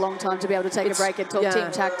 minutes is a long time to be able to take a break and talk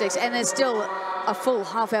team tactics, and there's still a full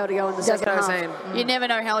half hour to go in the second half. You never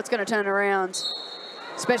know how it's going to turn around,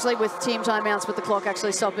 especially with team timeouts with the clock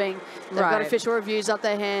actually stopping. They've got official reviews up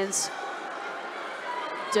their hands.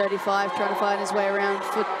 Dirty Five trying to find his way around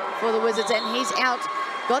for the Wizards, and he's out,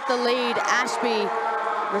 got the lead. Ashby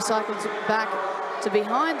recycled back to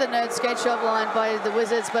behind the Nerd Skate Shop line by the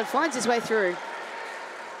Wizards, but finds his way through.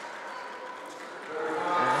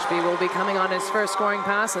 Ashby will be coming on his first scoring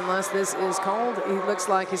pass unless this is called. He looks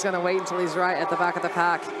like he's going to wait until he's right at the back of the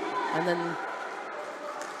pack. And then,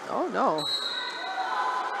 oh no.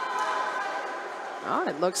 Oh,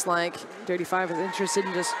 it looks like Dirty Five is interested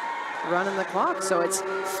in just running the clock. So it's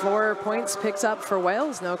 4 points picked up for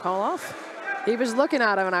Wales, no call off. He was looking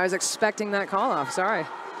at him and I was expecting that call off, sorry.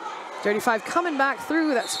 Dirty Five coming back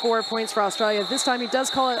through, that's 4 points for Australia. This time he does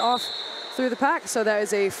call it off through the pack, so that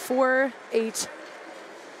is a 4-8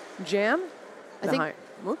 jam. I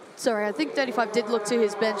think 35 did look to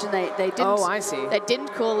his bench and they didn't. Oh, I see. They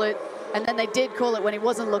didn't call it, and then they did call it when he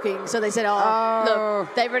wasn't looking. So they said, oh,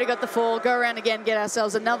 look, they've already got the 4. Go around again, get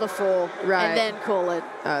ourselves another 4, and then call it.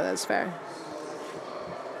 Oh, that's fair.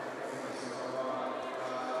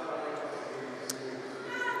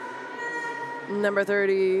 Number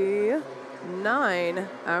 39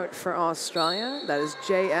 out for Australia. That is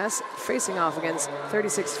JS facing off against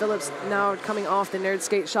 36 Phillips, now coming off the Nerd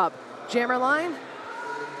Skate Shop jammer line.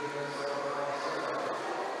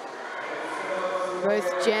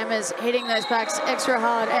 Both jammers hitting those packs extra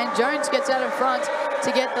hard, and Jones gets out in front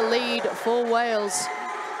to get the lead for Wales.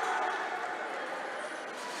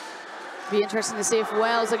 Be interesting to see if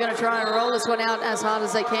Wales are going to try and roll this one out as hard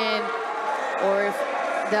as they can, or if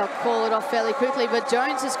they'll call it off fairly quickly. But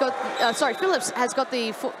Jones has got, Phillips has got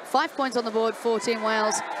the 5 points on the board for Team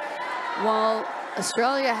Wales, while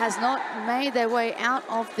Australia has not made their way out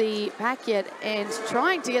of the pack yet and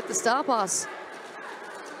trying to get the star pass.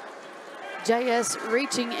 JS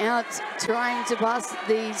reaching out, trying to pass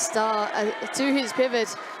the star to his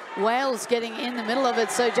pivot. Wales getting in the middle of it,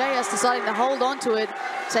 so JS deciding to hold on to it,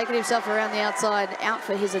 taking himself around the outside, out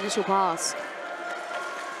for his initial pass.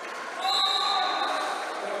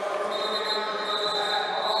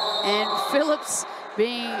 And Phillips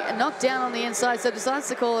being knocked down on the inside, so decides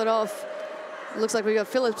to call it off. It looks like we've got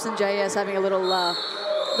Phillips and JS having a little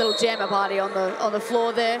jammer party on the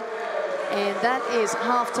floor there, and that is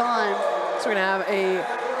halftime. So we're gonna have a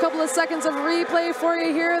couple of seconds of replay for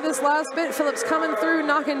you here. This last bit, Phillips coming through,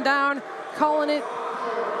 knocking down, calling it,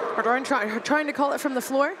 or trying to call it from the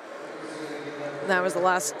floor. That was the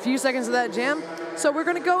last few seconds of that jam. So we're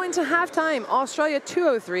gonna go into halftime. Australia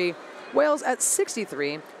 203, Wales at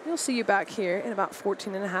 63. We'll see you back here in about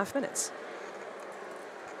 14.5 minutes.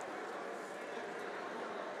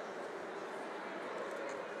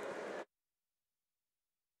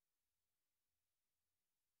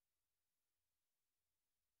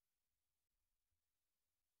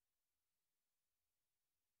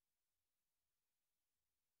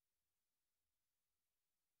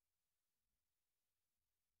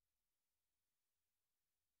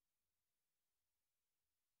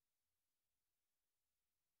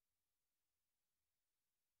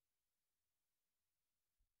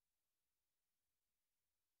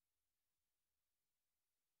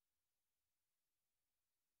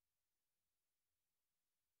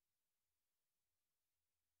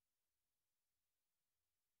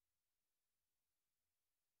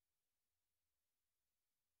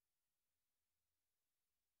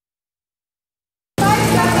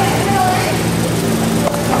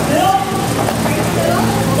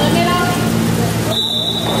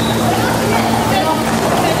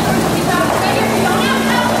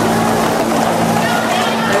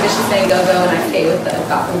 Go-Go, and I skate with the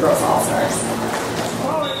Gotham Girls All-Stars.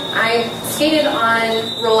 I skated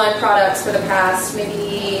on roll-on products for the past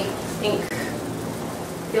maybe, I think,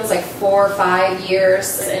 feels like 4 or 5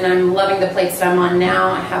 years, and I'm loving the plates that I'm on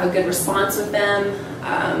now. I have a good response with them.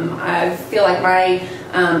 I feel like my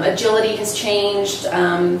agility has changed.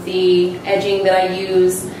 The edging that I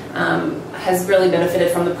use has really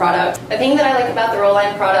benefited from the product. The thing that I like about the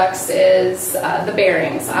roll-line products is the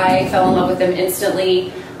bearings. I fell in love with them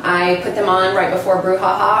instantly. I put them on right before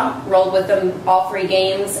Brouhaha, rolled with them all 3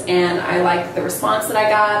 games, and I liked the response that I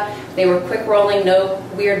got. They were quick rolling, no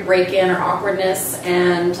weird break-in or awkwardness,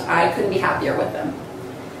 and I couldn't be happier with them.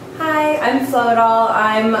 Hi, I'm Flo Adall.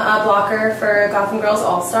 I'm a blocker for Gotham Girls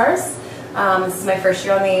All-Stars. This is my first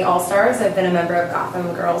year on the All-Stars. I've been a member of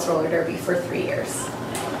Gotham Girls Roller Derby for 3 years.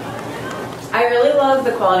 I really love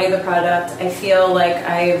the quality of the product. I feel like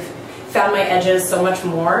I've found my edges so much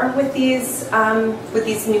more with these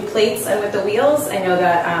new plates and with the wheels. I know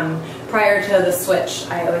that prior to the switch,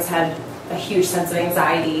 I always had a huge sense of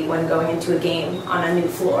anxiety when going into a game on a new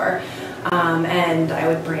floor. And I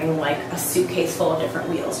would bring like a suitcase full of different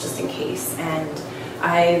wheels just in case. And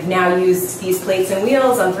I've now used these plates and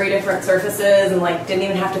wheels on 3 different surfaces and like didn't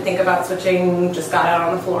even have to think about switching, just got out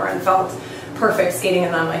on the floor and felt perfect skating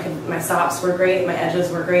in them. My stops were great, my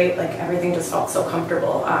edges were great, like everything just felt so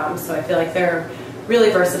comfortable. So I feel like they're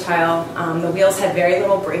really versatile. The wheels had very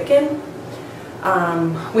little break-in.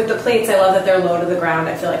 With the plates, I love that they're low to the ground.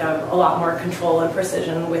 I feel like I have a lot more control and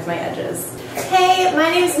precision with my edges. Hey,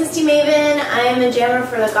 my name is Misty Maven. I am a jammer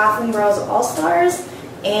for the Gotham Girls All-Stars,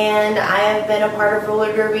 and I have been a part of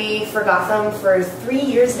roller derby for Gotham for 3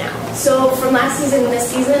 years now. So from last season to this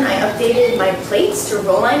season, I updated my plates to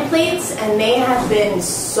roll-line plates, and they have been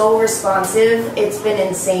so responsive. It's been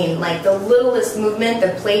insane. Like the littlest movement,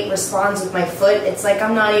 the plate responds with my foot. It's like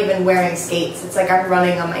I'm not even wearing skates. It's like I'm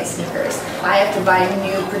running on my sneakers. I have to buy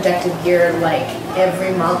new protective gear like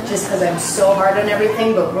every month just because I'm so hard on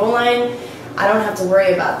everything, but roll-line, I don't have to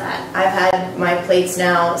worry about that. I've had my plates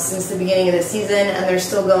now since the beginning of the season, and they're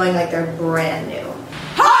still going like they're brand new.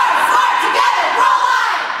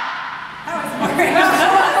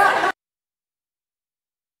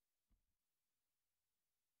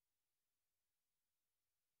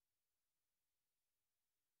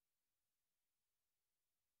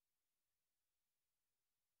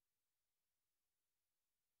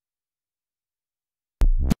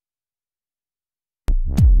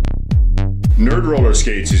 Nerd Roller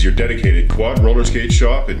Skates is your dedicated quad roller skate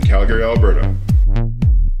shop in Calgary, Alberta.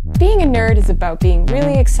 Being a nerd is about being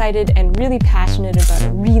really excited and really passionate about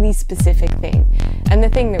a really specific thing. And the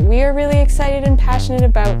thing that we are really excited and passionate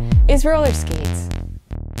about is roller skates.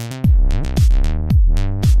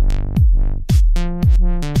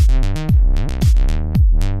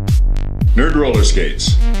 Nerd Roller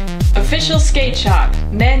Skates. Official skate shop,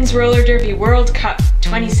 Men's Roller Derby World Cup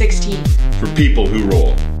 2016. For people who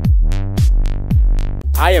roll.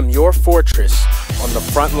 I am your fortress on the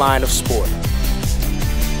front line of sport.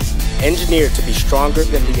 Engineered to be stronger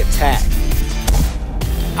than the attack.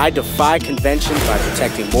 I defy convention by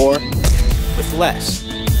protecting more with less.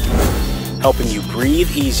 Helping you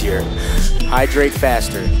breathe easier, hydrate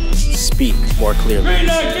faster, speak more clearly.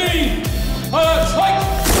 319!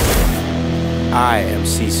 I am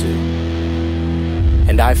SISU,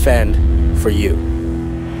 and I fend for you.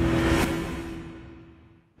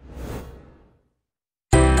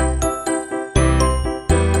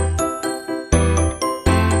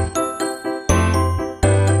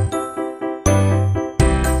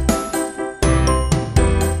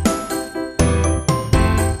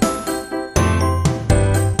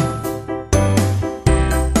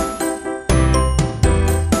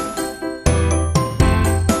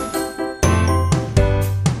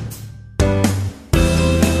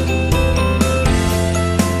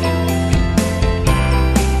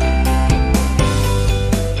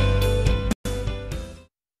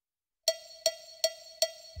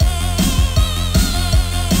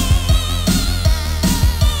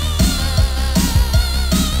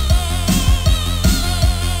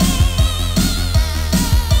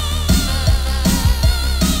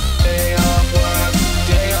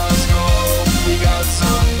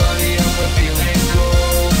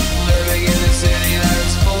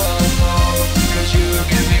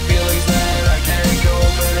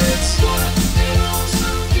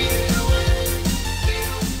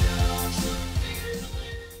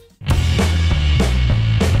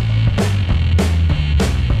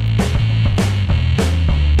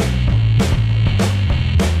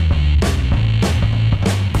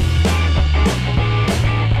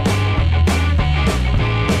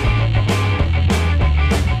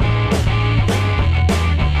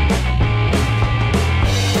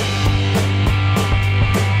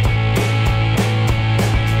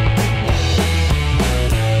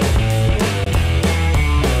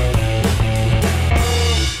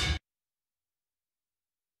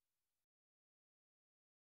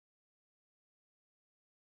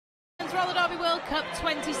 Roller Derby World Cup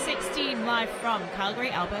 2016 live from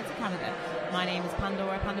Calgary, Alberta, Canada. My name is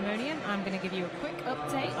Pandora Pandemonium. I'm going to give you a quick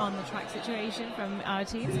update on the track situation from our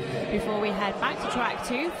teams before we head back to track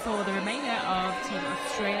 2 for the remainder of Team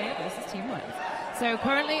Australia versus Team Wales. So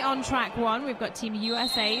currently on track 1, we've got Team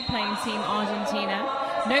USA playing Team Argentina.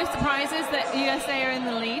 No surprises that USA are in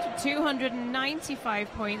the lead,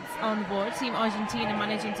 295 points on the board. Team Argentina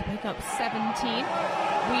managing to pick up 17.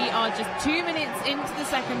 We are just 2 minutes into the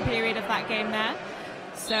second period of that game there.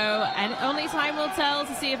 So, and only time will tell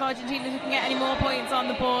to see if Argentina can get any more points on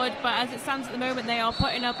the board. But as it stands at the moment, they are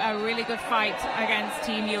putting up a really good fight against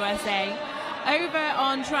Team USA. Over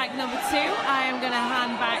on track number 2, I am going to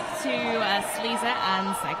hand back to Sleazer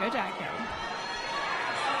and Psycho Jacko.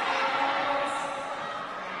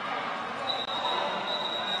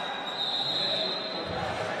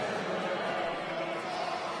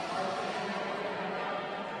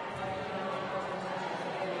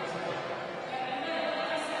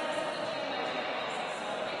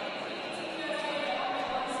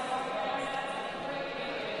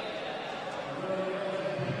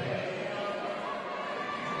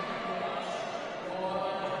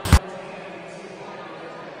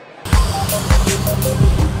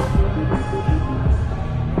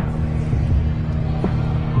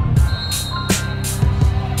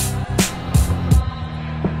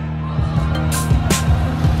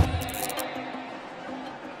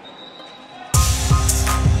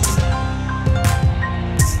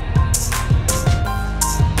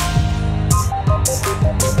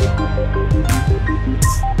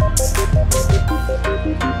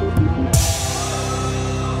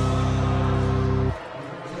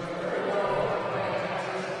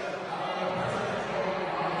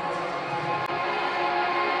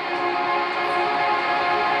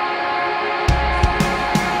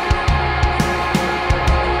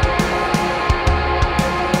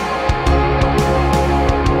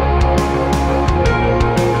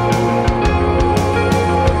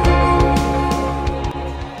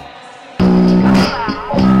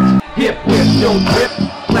 don't grip,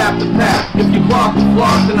 clap the pack. If you block the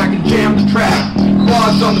floss, then I can jam the track.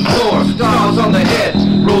 Quads on the floor, styles on the head.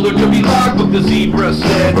 Roller roller derby logbook, the zebra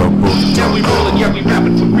said. Yeah, we rollin', yeah, we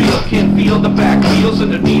rapping for real. Can't feel the back wheels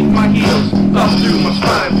underneath my heels. Up through my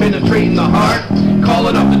spine, penetrating the heart.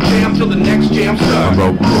 Calling up the jam till the next jam starts.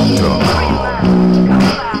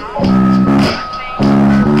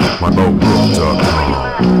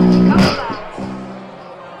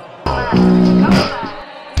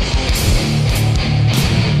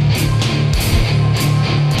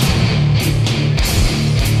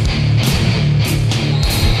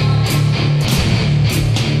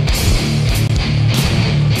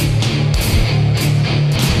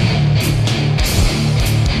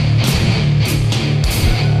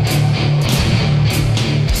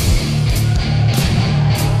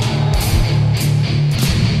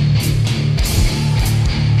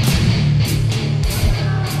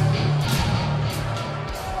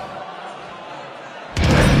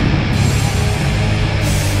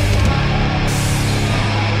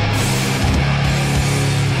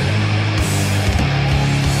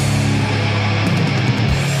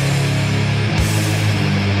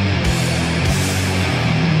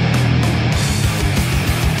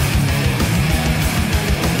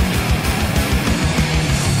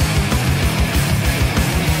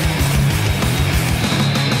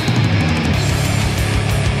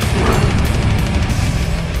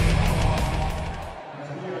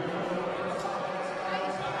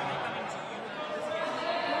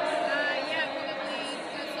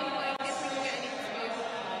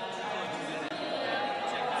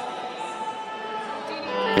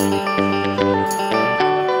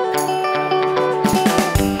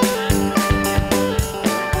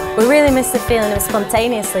 We really miss the feeling of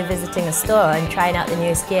spontaneously visiting a store and trying out the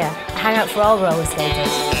newest gear. A hangout for all roller skaters.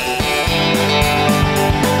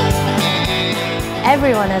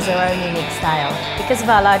 Everyone has their own unique style. Because of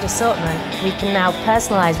our large assortment, we can now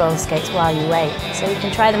personalise roller skates while you wait, so you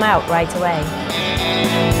can try them out right away.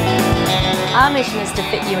 Our mission is to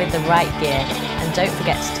fit you with the right gear, and don't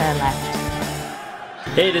forget to turn left.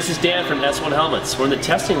 Hey, this is Dan from S1 Helmets. We're in the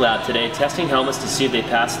testing lab today, testing helmets to see if they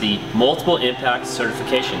pass the multiple impact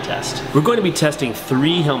certification test. We're going to be testing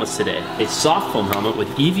 3 helmets today. A soft foam helmet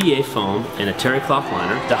with EVA foam and a terry cloth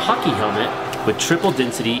liner, the hockey helmet with triple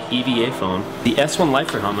density EVA foam, the S1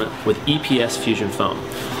 Lifer helmet with EPS fusion foam.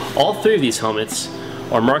 All 3 of these helmets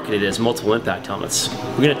are marketed as multiple impact helmets.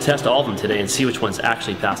 We're going to test all of them today and see which ones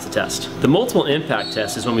actually pass the test. The multiple impact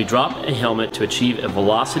test is when we drop a helmet to achieve a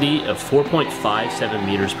velocity of 4.57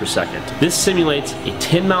 meters per second. This simulates a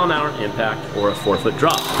 10-mile-an-hour impact or a 4-foot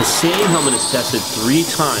drop. The same helmet is tested 3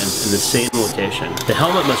 times in the same location. The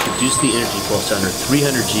helmet must reduce the energy pulse to under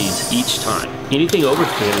 300 Gs each time. Anything over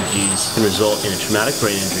 300 Gs can result in a traumatic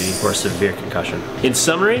brain injury or a severe concussion. In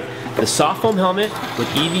summary, the soft foam helmet with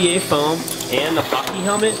EVA foam and the hockey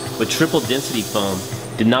helmet with triple density foam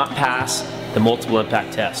did not pass the multiple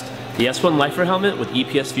impact test. The S1 Lifer helmet with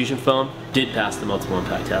EPS fusion foam did pass the multiple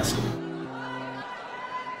impact test.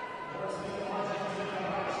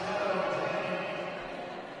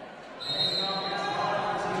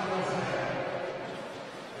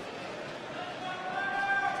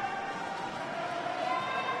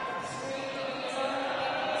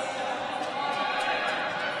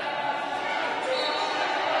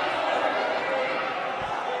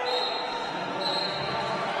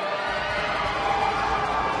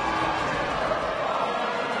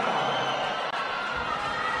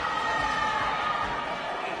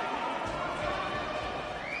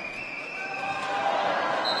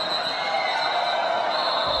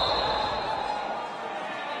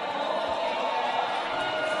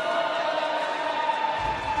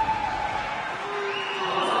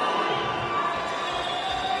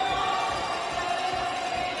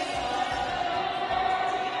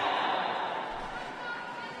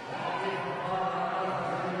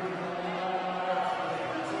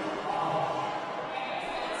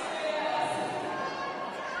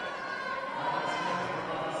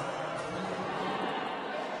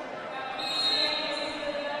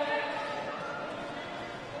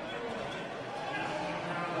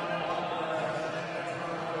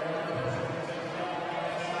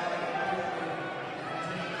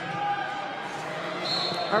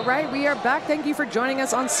 All right, we are back. Thank you for joining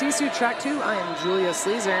us on SISU Track 2. I am Julia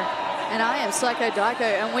Sleazer. And I am Psycho Dyko,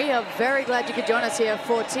 and we are very glad you could join us here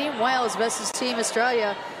for Team Wales versus Team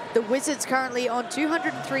Australia. The Wizards currently on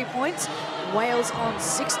 203 points, Wales on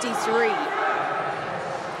 63.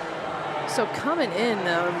 So coming in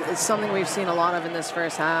is something we've seen a lot of in this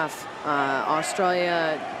first half.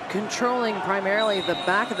 Australia controlling primarily the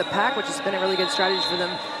back of the pack, which has been a really good strategy for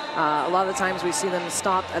them. A lot of the times we see them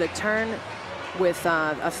stopped at a turn with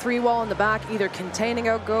a free wall in the back, either containing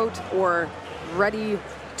a goat or ready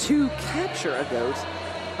to capture a goat.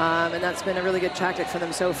 And that's been a really good tactic for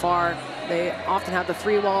them so far. They often have the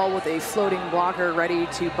 3-wall with a floating blocker ready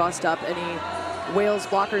to bust up any Wales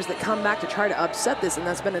blockers that come back to try to upset this, and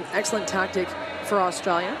that's been an excellent tactic for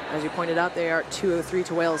Australia. As you pointed out, they are 203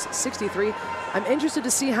 to Wales 63. I'm interested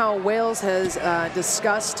to see how Wales has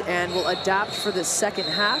discussed and will adapt for the second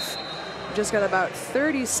half. We've just got about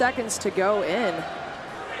 30 seconds to go in.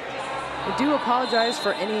 I do apologize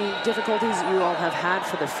for any difficulties you all have had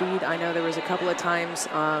for the feed. I know there was a couple of times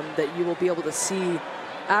that you will be able to see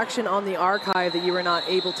action on the archive that you were not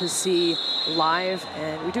able to see live,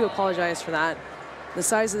 and we do apologize for that. The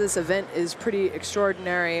size of this event is pretty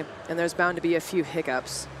extraordinary, and there's bound to be a few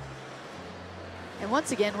hiccups. And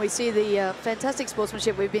once again, we see the fantastic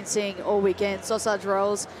sportsmanship we've been seeing all weekend. Sausage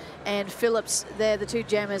Rolls and Phillips, they're the two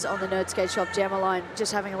jammers on the Nerd Skate Shop jammer line,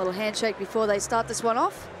 just having a little handshake before they start this one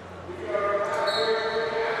off.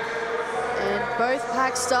 And both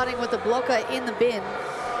packs starting with the blocker in the bin.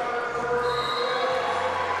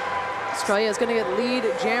 Australia is going to get lead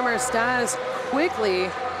jammer status quickly.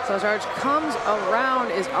 Sausage comes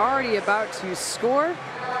around, is already about to score.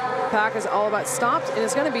 Pack is all about stopped, and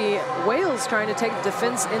it's going to be Wales trying to take the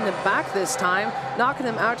defense in the back this time, knocking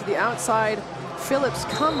them out to the outside. Phillips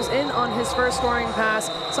comes in on his first scoring pass.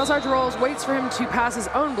 Sausage Rolls waits for him to pass his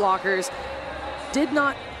own blockers. Did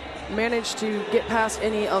not manage to get past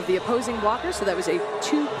any of the opposing blockers, so that was a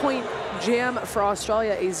 2-point jam for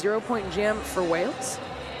Australia, a 0-point jam for Wales.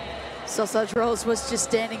 Sausage Rolls was just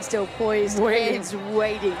standing still, poised, hands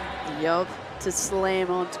waiting. Yup. To slam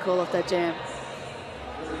on to call off that jam.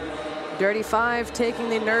 Dirty 5 taking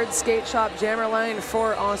the Nerd Skate Shop jammer line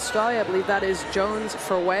for Australia. I believe that is Jones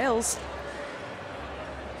for Wales.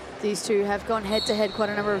 These two have gone head-to-head quite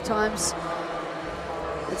a number of times.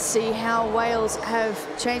 Let's see how Wales have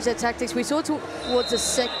changed their tactics. We saw towards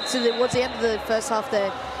the end of the first half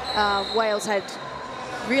there, Wales had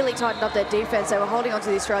really tightened up their defense. They were holding on to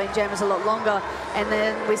the Australian jammers a lot longer. And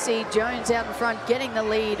then we see Jones out in front getting the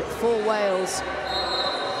lead for Wales.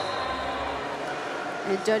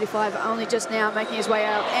 And Dirty 5 only just now making his way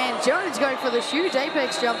out. And Jones going for the huge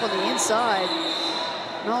apex jump on the inside.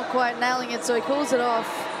 Not quite nailing it, so he calls it off.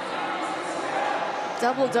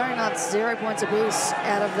 Double donuts, 0 points apiece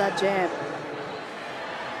out of that jam.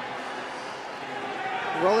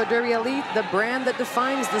 Roller Derby Elite, the brand that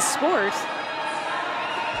defines the sport.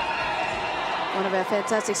 One of our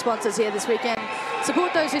fantastic sponsors here this weekend.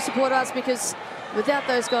 Support those who support us, because without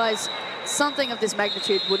those guys, something of this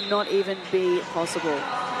magnitude would not even be possible.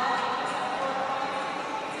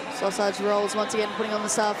 Sausage Rolls once again putting on the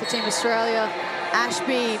staff for Team Australia.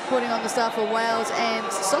 Ashby putting on the staff for Wales,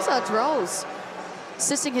 and Sausage Rolls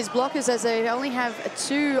assisting his blockers as they only have a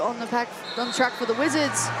 2 on the track for the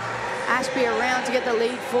Wizards. Ashby around to get the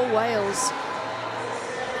lead for Wales.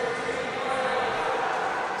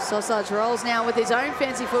 Sausage Rolls now with his own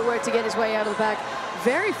fancy footwork to get his way out of the pack.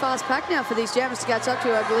 Very fast pack now for these jammers to catch up to.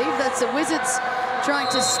 I believe that's the Wizards trying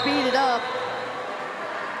to speed it up.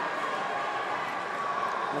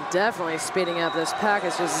 Definitely speeding up. This pack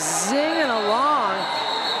is just zinging along.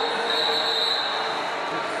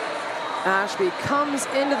 Ashby comes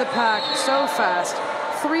into the pack so fast.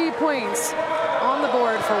 3 points on the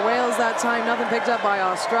board for Wales that time. Nothing picked up by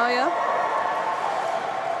Australia.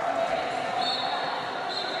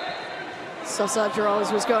 Sausage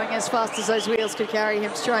Rolls was going as fast as those wheels could carry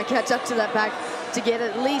him to try and catch up to that pack to get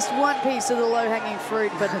at least one piece of the low-hanging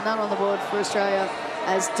fruit, but none on the board for Australia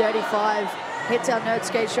as Dirty 5 hits our Nerd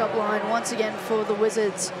Skate Shop line once again for the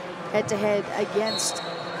Wizards, head-to-head against,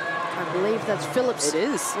 I believe that's Phillips. It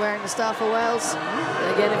is. Wearing the star for Wales.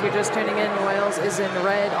 And again, if you're just tuning in, Wales is in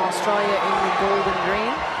red, Australia in the gold and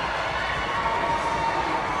green.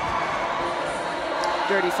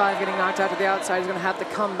 Dirty 5 getting knocked out to the outside. He's going to have to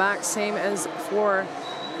come back, same as for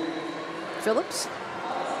Phillips.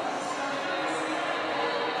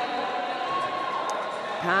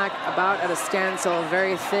 Pack about at a standstill,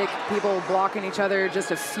 very thick, people blocking each other,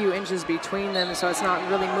 just a few inches between them, so it's not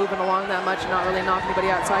really moving along that much, not really knocking anybody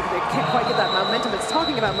outside. They can't quite get that momentum. It's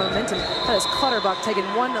talking about momentum. That is Clutterbuck taking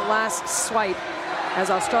one last swipe as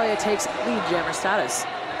Australia takes lead jammer status.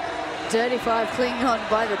 Dirty 5 clinging on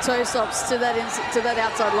by the toe stops to that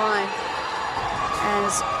outside line.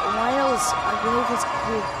 As Wales, I believe,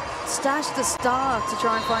 has stashed the star to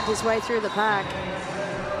try and find his way through the pack.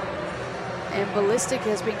 And Ballistic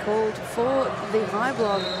has been called for the high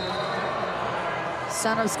block.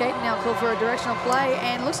 Son of Skating now called for a directional play,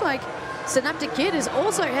 and looks like Synaptic Kid is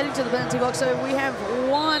also heading to the penalty box. So we have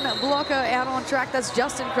one blocker out on track. That's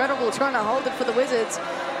just incredible, trying to hold it for the Wizards.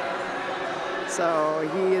 So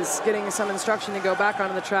he is getting some instruction to go back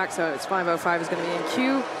onto the track, so it's 5:05 is going to be in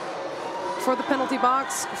queue. for the penalty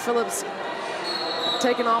box. Phillips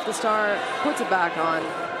taking off the star, puts it back on.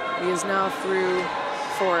 He is now through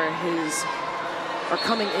for his, or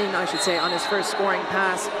coming in, I should say, on his first scoring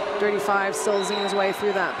pass. Dirty Five still zinging his way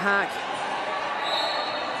through that pack.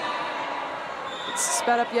 It's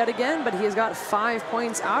sped up yet again, but he has got 5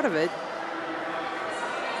 points out of it.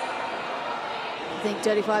 I think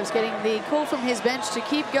Dirty Five's getting the call from his bench to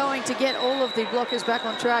keep going to get all of the blockers back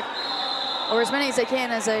on track, or as many as they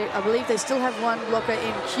can, as I believe they still have one blocker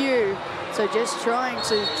in queue. So just trying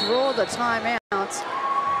to draw the timeout.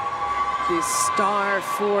 The star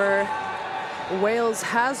for Wales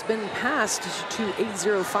has been passed to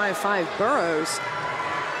 8055 Burrows.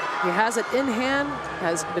 He has it in hand,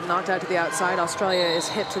 has been knocked out to the outside. Australia is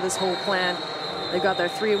hip to this whole plan. They've got their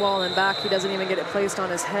 3-wall and back. He doesn't even get it placed on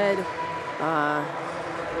his head.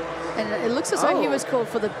 And it looks as though he was called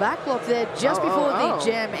for the back block there just before the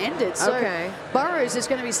jam ended. So Burrows is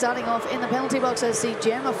going to be starting off in the penalty box as the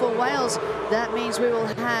jammer for Wales. That means we will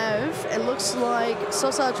have, it looks like,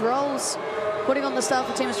 Sausage Rolls putting on the start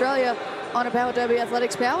for Team Australia on a Power Derby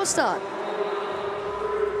Athletics power start.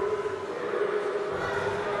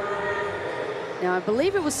 Now, I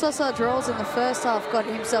believe it was Sausage Rolls in the first half got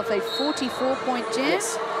himself a 44-point jam.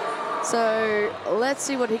 So let's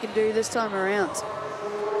see what he can do this time around.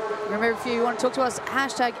 Remember, if you want to talk to us,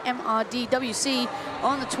 hashtag MRDWC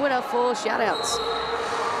on the Twitter for shoutouts.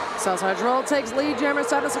 Southside Roll takes lead. Jammer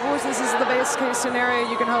status, of course, this is the base case scenario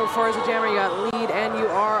you can hope for as a jammer. You got lead and you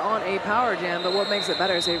are on a power jam, but what makes it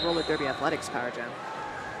better is a Roller Derby Athletics power jam.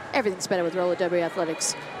 Everything's better with Roller Derby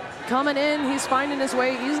Athletics. Coming in, he's finding his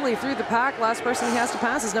way easily through the pack. Last person he has to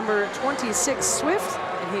pass is number 26, Swift,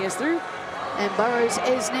 and he is through. And Burrows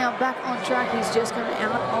is now back on track. He's just come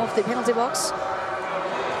out of the penalty box.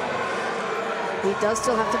 He does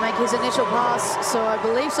still have to make his initial pass, so I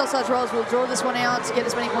believe Sausage Rolls will draw this one out to get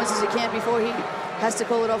as many points as he can before he has to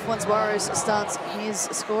call it off once Burrows starts his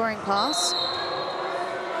scoring pass.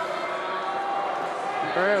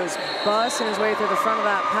 Burrows busting his way through the front of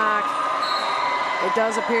that pack. It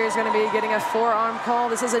does appear he's going to be getting a forearm call.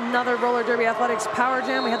 This is another Roller Derby Athletics power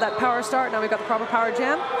jam. We had that power start, now we've got the proper power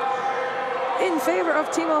jam in favor of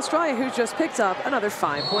Team Australia, who just picked up another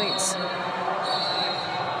 5 points.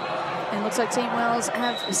 And looks like Team Wales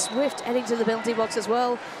have Swift heading to the penalty box as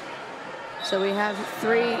well. So we have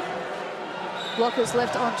 3 blockers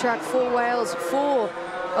left on track for Wales. 4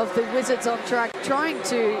 of the Wizards on track, trying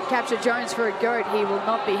to capture Jones for a goat. He will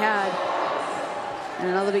not be had. And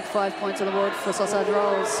another big 5 points on the board for Sausage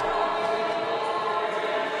Rolls.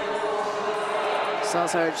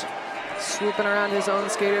 Sausage swooping around his own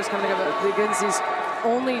skaters, coming up against these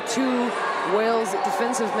only 2 Wales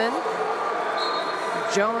defensive men.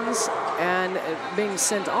 Jones, and being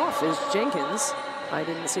sent off is Jenkins. I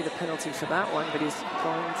didn't see the penalty for that one, but he's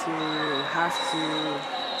going to have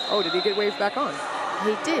to... Oh, did he get waved back on?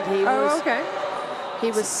 He did.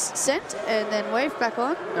 He was sent and then waved back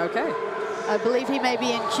on. Okay. I believe he may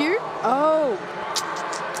be in queue. Oh!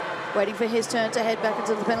 Waiting for his turn to head back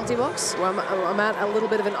into the penalty box. Well, I'm at a little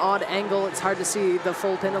bit of an odd angle. It's hard to see the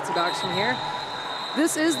full penalty box from here.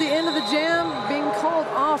 This is the end of the jam, being called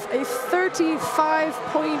off. A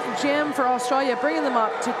 35-point jam for Australia, bringing them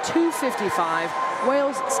up to 255.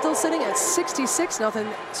 Wales still sitting at 66, nothing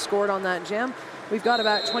scored on that jam. We've got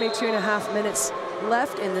about 22.5 minutes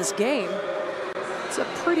left in this game. It's a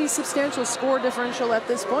pretty substantial score differential at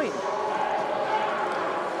this point.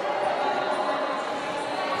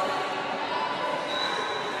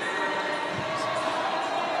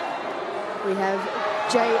 We have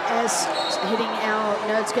JS hitting our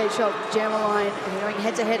Nerd Skate Shop jammer line and going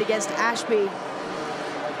head-to-head against Ashby.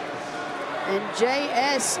 And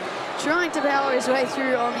JS trying to power his way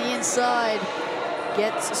through on the inside.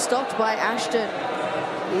 Gets stopped by Ashton.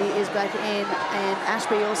 He is back in, and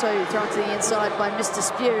Ashby also thrown to the inside by Mr.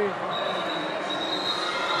 Spew.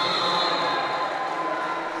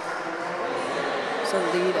 So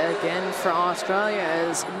lead again for Australia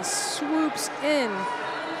as he swoops in.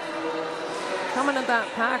 Coming at that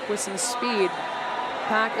pack with some speed.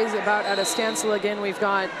 Pack is about at a standstill again. We've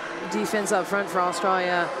got defense up front for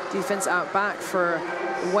Australia, defense out back for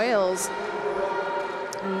Wales.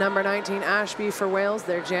 Number 19, Ashby for Wales.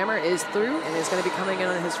 Their jammer is through and is going to be coming in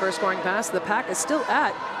on his first scoring pass. The pack is still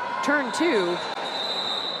at turn 2.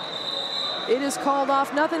 It is called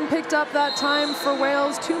off. Nothing picked up that time for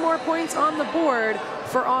Wales. 2 more points on the board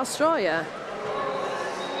for Australia.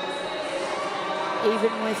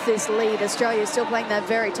 Even with this lead, Australia is still playing that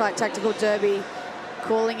very tight tactical derby,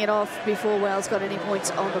 calling it off before Wales got any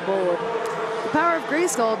points on the board. Power of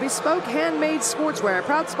Grayskull, bespoke handmade sportswear,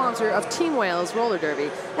 proud sponsor of Team Wales Roller Derby.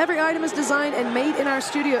 Every item is designed and made in our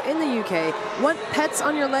studio in the UK. Want pets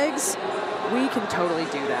on your legs? We can totally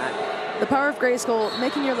do that. The Power of Grayskull,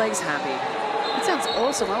 making your legs happy. That sounds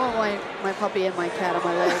awesome. I want my puppy and my cat on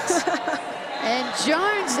my legs. And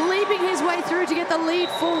Jones leaping his way through to get the lead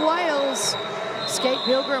for Wales. Skate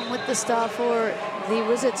Pilgrim with the star for the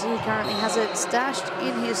Wizards. He currently has it stashed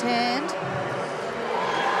in his hand.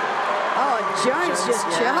 Oh, Jones just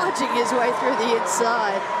charging his way through the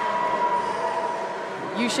inside.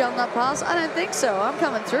 You shall not pass? I don't think so. I'm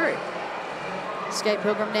coming through. Skate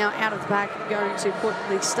Pilgrim now out of the pack, going to put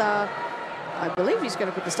the star. I believe he's going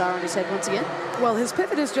to put the star on his head once again. Well, his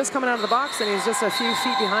pivot is just coming out of the box, and he's just a few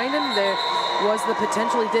feet behind him. There was the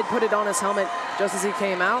potential. He did put it on his helmet just as he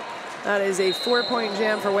came out. That is a 4-point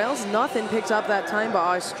jam for Wales. Nothing picked up that time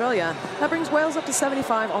by Australia. That brings Wales up to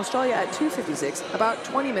 75, Australia at 256. About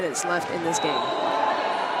 20 minutes left in this game.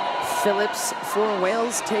 Phillips for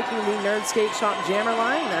Wales taking the Nerd Skate Shop jammer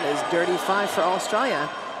line. That is dirty 5 for Australia.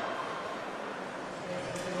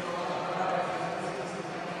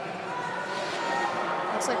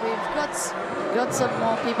 Looks like we've got some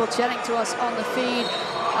more people chatting to us on the feed,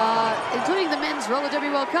 including the Men's Roller Derby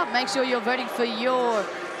World Cup. Make sure you're voting for your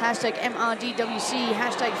hashtag MRDWC,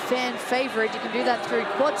 hashtag fan favorite. You can do that through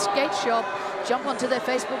Quad Skate Shop. Jump onto their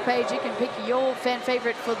Facebook page. You can pick your fan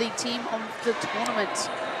favorite for the team of the tournament.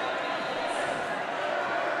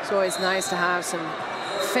 It's always nice to have some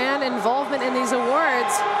fan involvement in these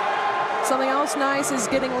awards. Something else nice is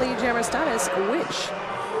getting lead jammer status, which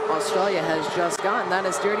Australia has just gotten. That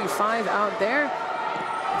is dirty 5 out there.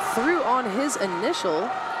 Through on his initial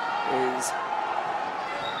is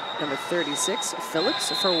number 36,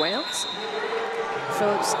 Phillips for Wales.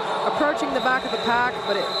 Phillips approaching the back of the pack,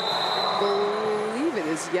 but I believe it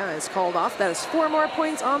is, yeah, it's called off. That is 4 more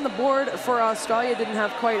points on the board for Australia. Didn't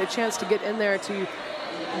have quite a chance to get in there to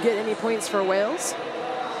get any points for Wales.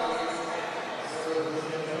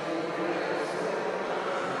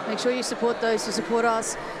 Make sure you support those who support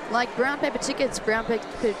us, like Brown Paper Tickets. Brown Paper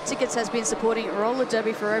Tickets has been supporting roller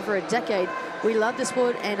derby for over a decade. We love the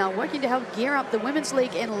sport and are working to help gear up the Women's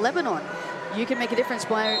League in Lebanon. You can make a difference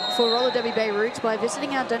for Roller Derby Beirut by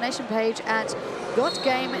visiting our donation page at Got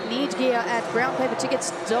Game Need Gear at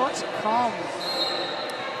brownpapertickets.com.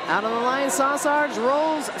 Out on the line, Sausage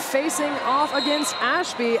rolls facing off against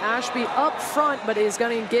Ashby. Ashby up front, but is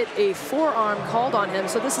going to get a forearm called on him.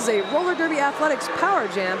 So this is a Roller Derby Athletics power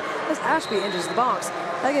jam as Ashby enters the box.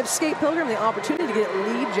 That gives Skate Pilgrim the opportunity to get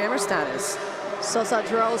lead jammer status.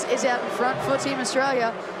 Sausage Rolls is out in front for Team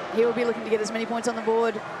Australia. He will be looking to get as many points on the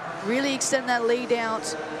board, really extend that lead out.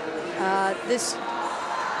 This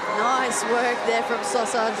nice work there from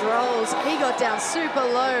Sausage Rolls. He got down super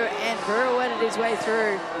low and pirouetted his way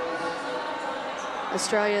through.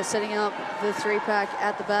 Australia setting up the 3-pack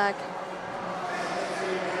at the back.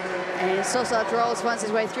 And Sausage Rolls finds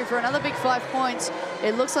his way through for another big 5 points.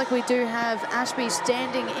 It looks like we do have Ashby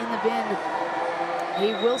standing in the bin.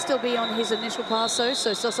 He will still be on his initial pass though,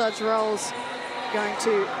 so Sausage Rolls going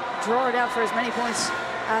to draw it out for as many points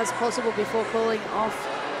as possible before calling off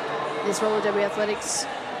this Roller Derby Athletics.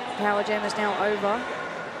 Power jam is now over.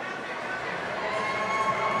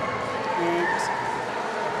 And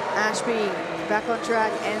Ashby back on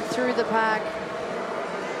track and through the pack.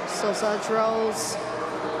 Sausage Rolls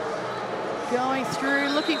going through,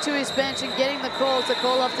 looking to his bench and getting the call to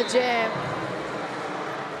call off the jam.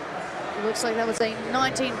 It looks like that was a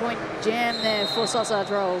 19-point jam there for Sausage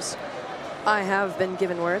Rolls. I have been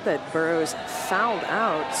given word that Burrows fouled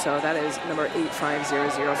out, so that is number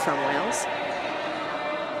 8500 from Wales.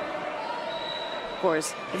 Of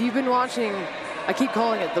course, if you've been watching, I keep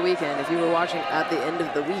calling it the weekend, if you were watching at the end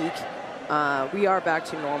of the week, we are back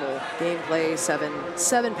to normal gameplay.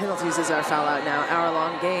 Seven penalties is our foul out now,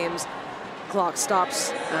 hour-long games. Clock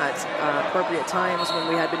stops at appropriate times when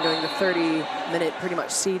we had been doing the 30-minute pretty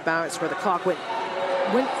much seed bounce where the clock went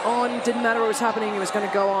on, didn't matter what was happening, it was going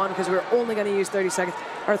to go on because we were only going to use 30 seconds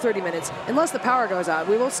or 30 minutes. Unless the power goes out,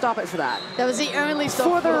 we will stop it for that. That was the only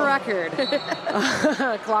stop for the record.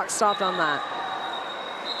 Clock stopped on that.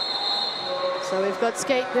 So we've got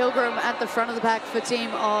Skate Pilgrim at the front of the pack for Team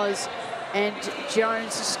Oz and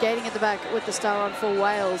Jones skating at the back with the star on for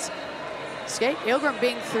Wales. Skate Pilgrim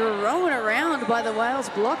being thrown around by the Wales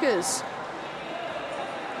blockers.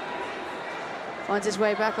 Finds his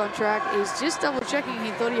way back on track. He's just double checking.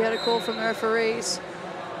 He thought he had a call from the referees.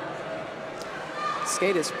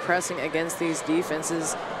 Skate is pressing against these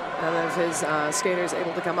defenses. None of his skaters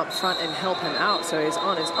able to come up front and help him out, so he's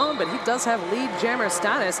on his own, but he does have lead jammer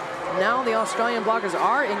status. Now the Australian blockers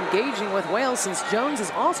are engaging with Wales since Jones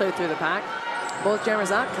is also through the pack. both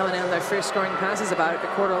jammers out, coming in on their first scoring passes about a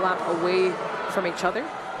quarter lap away from each other.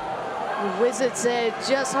 Wizards there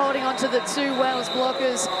just holding on to the two Wales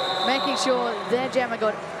blockers, making sure their jammer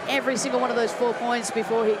got every single one of those 4 points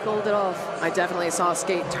before he called it off. I definitely saw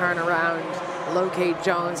Skate turn around, locate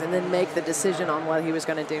Jones, and then make the decision on what he was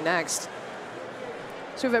going to do next.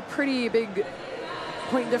 So we have a pretty big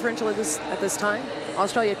point differential at this time.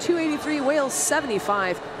 Australia 283, Wales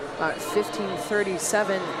 75.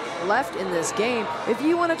 15:37 left in this game. If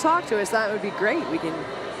you want to talk to us, that would be great. We can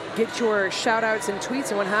get your shout outs and tweets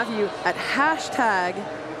and what have you at hashtag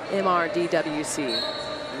MRDWC.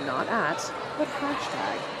 Not at, but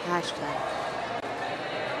hashtag.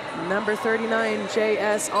 Number 39,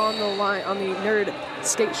 JS on the line, on the Nerd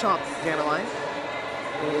Skate Shop jammer line.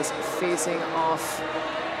 It is facing off.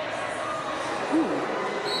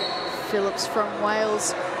 Phillips from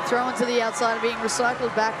Wales thrown to the outside and being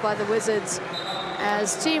recycled back by the Wizards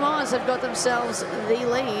as Team Oz have got themselves the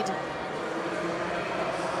lead.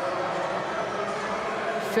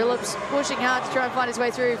 Phillips pushing hard to try and find his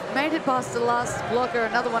way through, made it past the last blocker.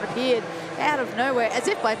 Another one appeared out of nowhere as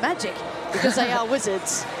if by magic because they are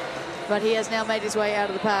Wizards, but he has now made his way out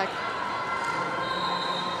of the pack.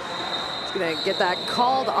 He's gonna get that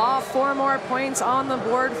called off. 4 more points on the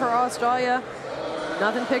board for Australia.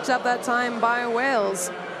 Nothing picked up that time by Wales.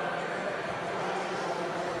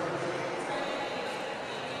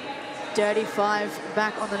 Dirty 5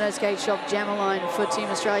 back on the Nerd Skate Shop jammer line for Team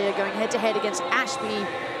Australia, going head-to-head against Ashby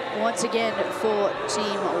once again for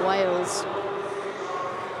Team Wales.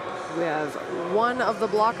 We have one of the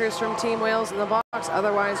blockers from Team Wales in the box.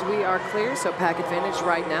 Otherwise, we are clear. So pack advantage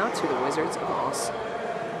right now to the Wizards of Oz.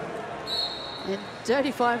 And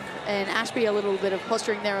Dirty 5 and Ashby a little bit of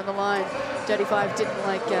posturing there on the line. Dirty 5 didn't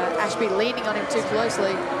like Ashby leaning on him too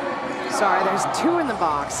closely. Sorry, there's 2 in the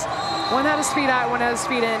box. One had his feet out, one had his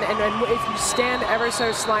feet in, and if you stand ever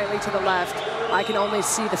so slightly to the left, I can only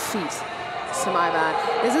see the feet. So my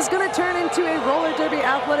bad. Is this going to turn into a roller derby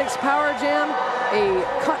athletics power jam? A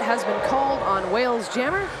cut has been called on Wales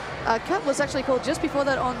jammer. A cut was actually called just before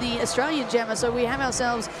that on the Australian jammer, so we have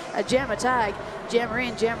ourselves a jammer tag. Jammer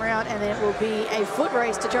in, jammer out, and then it will be a foot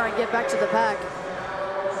race to try and get back to the pack.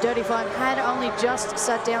 Dirty 5 had only just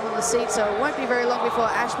sat down on the seat, so it won't be very long before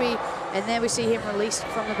Ashby, and then we see him released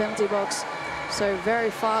from the penalty box. So very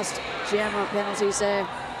fast jammer penalties there.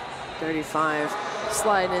 35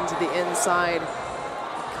 sliding into the inside,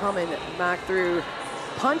 coming back through,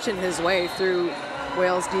 punching his way through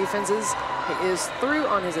Wales defenses. He is through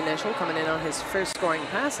on his initial, coming in on his first scoring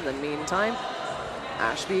pass. In the meantime,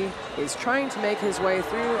 Ashby is trying to make his way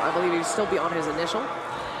through. I believe he'll still be on his initial.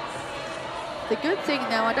 The good thing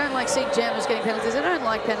now, I don't like seeing jammers getting penalties. I don't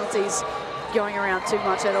like penalties going around too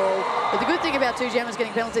much at all. But the good thing about 2 jammers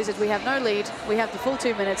getting penalties is we have no lead. We have the full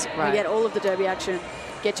 2 minutes. Right. We get all of the derby action.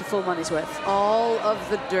 Get your full money's worth. All of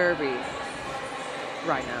the derby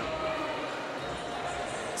right now.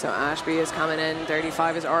 So Ashby is coming in.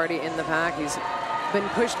 35 is already in the pack. He's been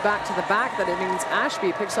pushed back to the back. That it means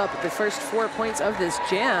Ashby picks up the first 4 points of this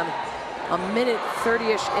jam. A minute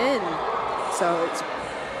 30-ish in. So it's a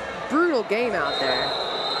brutal game out there.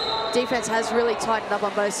 Defense has really tightened up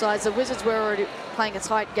on both sides. The Wizards were already playing a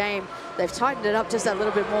tight game. They've tightened it up just that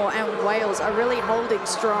little bit more, and Wales are really holding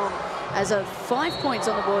strong as a 5 points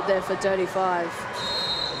on the board there for Dirty 5.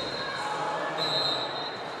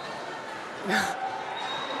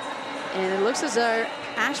 And it looks as though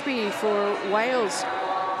Ashby for Wales.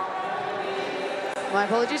 My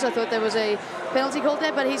apologies, I thought there was a penalty called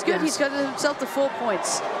there, but he's good. Yes. He's got himself to 4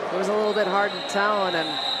 points. It was a little bit hard to tell, and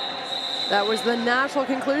that was the natural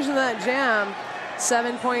conclusion of that jam.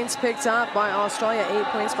 7 points picked up by Australia, 8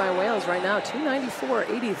 points by Wales right now.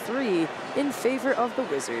 294-83 in favor of the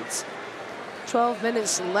Wizards. 12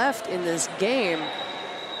 minutes left in this game.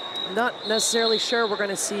 Not necessarily sure we're going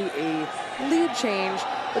to see a lead change,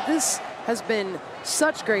 but this has been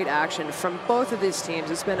such great action from both of these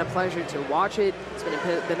teams. It's been a pleasure to watch it. It's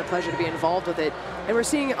been a pleasure to be involved with it. And we're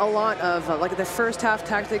seeing a lot of like the first half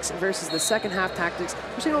tactics versus the second half tactics.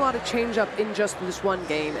 We're seeing a lot of change up in just this one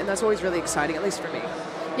game, and that's always really exciting, at least for me.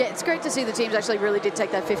 Yeah, it's great to see the teams actually really did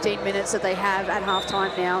take that 15 minutes that they have at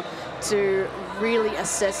halftime now to really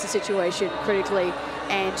assess the situation critically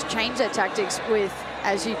and change their tactics with,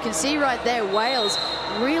 as you can see right there, Wales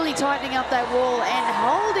really tightening up that wall and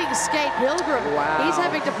holding Skate Pilgrim. Wow. He's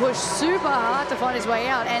having to push super hard to find his way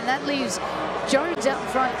out, and that leaves Jones out in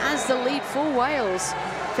front as the lead for Wales.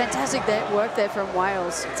 Fantastic work there from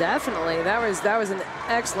Wales. Definitely. That was an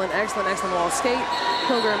excellent wall. Skate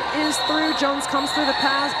Pilgrim is through. Jones comes through the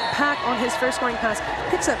pack on his first scoring pass,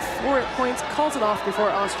 picks up 4 points, calls it off before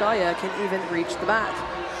Australia can even reach the back.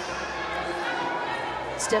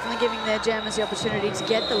 definitely giving their jammers the opportunity to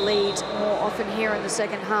get the lead more often here in the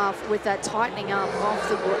second half with that tightening up of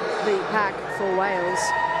the pack for Wales.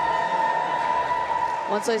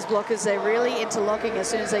 Once those blockers, they're really interlocking as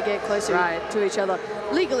soon as they get closer to each other.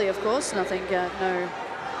 Legally, of course, nothing, no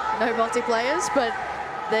multiplayers, but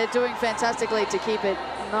they're doing fantastically to keep it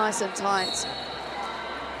nice and tight.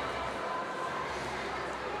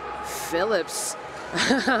 Phillips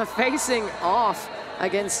facing off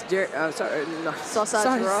against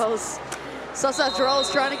Sausage Rolls. Sausage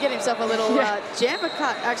Rolls trying to get himself a little jammer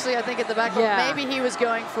cut, actually, I think, at the back. Maybe he was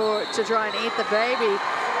going to try and eat the baby,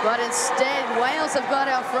 but instead Wales have got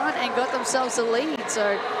out front and got themselves a lead.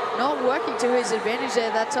 So not working to his advantage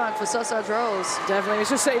there that time for Sausage Rolls. Definitely.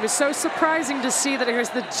 It was so surprising to see that it was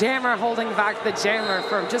the jammer holding back the jammer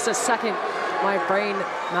for just a second. My brain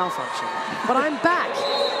malfunctioned. But I'm back.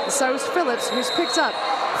 So is Phillips, who's picked up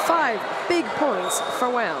 5 big points for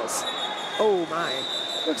Wales. Oh my.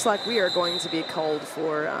 Looks like we are going to be called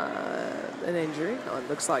for an injury. Oh, it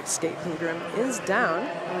looks like Skate Pilgrim is down.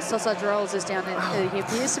 Sausage Rolls is down, and he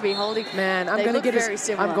appears to be holding. Man, I'm going to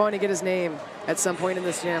get his name at some point in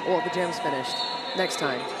this jam. Well, the jam's finished. Next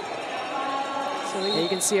time. So you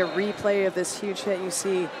can see a replay of this huge hit. You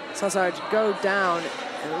see Sausage go down,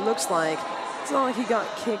 and it looks like it's not like he got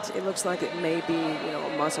kicked. It looks like it may be,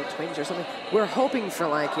 a muscle twinge or something. We're hoping for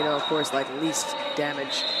of course, least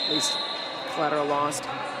damage, least collateral lost.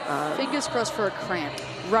 Fingers crossed for a cramp.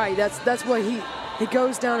 Right, that's what he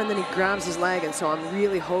goes down and then he grabs his leg, and so I'm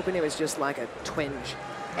really hoping it was just like a twinge.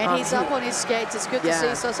 And he's up on his skates. It's good to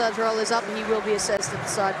see Sausage Roll is up, and he will be assessed at the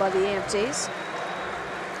side by the EMTs.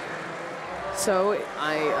 So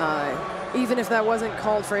even if that wasn't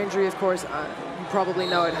called for injury, of course, you probably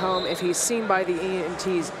know at home, if he's seen by the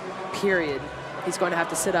EMTs, period, he's going to have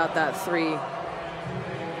to sit out that 3.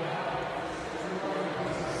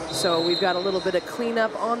 So we've got a little bit of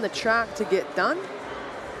cleanup on the track to get done.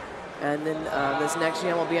 And then this next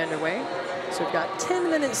jam will be underway. So we've got 10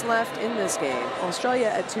 minutes left in this game. Australia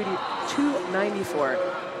at 294,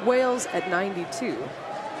 Wales at 92.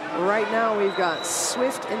 Right now we've got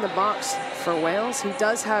Swift in the box for Wales. He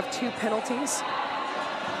does have 2 penalties.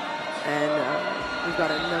 And we've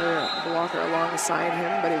got another blocker alongside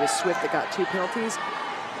him, but it was Swift that got 2 penalties.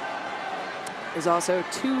 There's also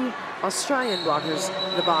 2 Australian blockers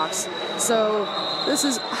in the box. So this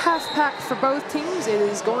is half pack for both teams. It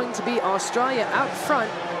is going to be Australia out front.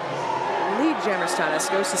 Lead jammer status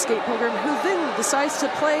goes to Skate Pilgrim, who then decides to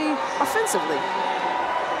play offensively.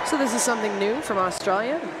 So this is something new from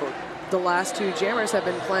Australia. The last 2 jammers have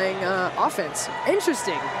been playing offense.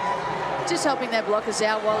 Interesting. Just helping their blockers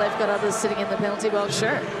out while they've got others sitting in the penalty box.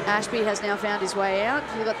 Sure. Ashby has now found his way out.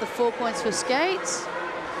 He got the 4 points for skates.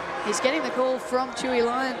 He's getting the call from Chewy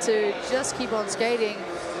Lion to just keep on skating.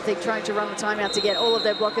 I think trying to run the timeout to get all of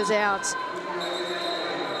their blockers out.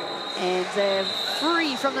 And they're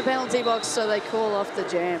free from the penalty box, so they call off the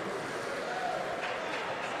jam.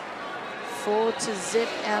 4 to zip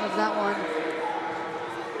out of that one.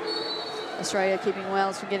 Australia keeping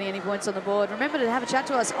Wales from getting any points on the board. Remember to have a chat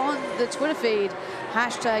to us on the Twitter feed,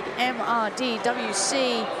 hashtag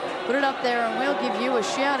MRDWC. Put it up there and we'll give you a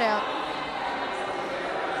shout out.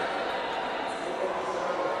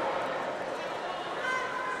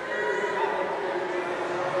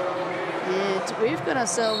 And we've got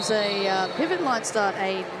ourselves a pivot line start,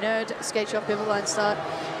 a Nerd Skate Shop pivot line start,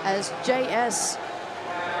 as JS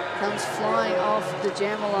comes flying off the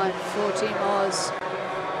jammer line for Team Oz.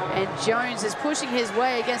 And Jones is pushing his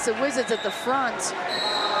way against the Wizards at the front.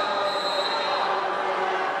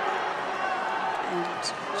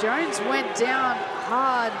 And Jones went down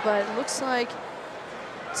hard, but it looks like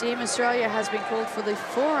Team Australia has been called for the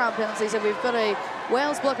forearm penalty. So we've got a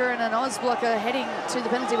Wales blocker and an Oz blocker heading to the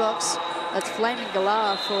penalty box. That's Flaming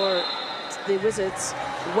Galar for the Wizards.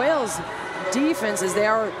 Wales defense is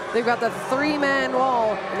they've got the 3-man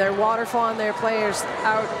wall, and they're waterfalling their players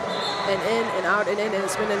out and in and out and in, and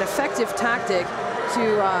it's been an effective tactic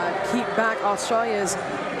to keep back Australia's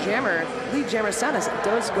lead jammer status. It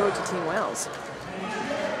does go to Team Wales.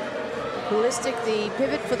 Ballistic, the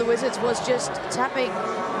pivot for the Wizards, was just tapping.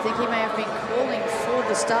 I think he may have been calling for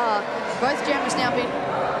the star. Both jammers now being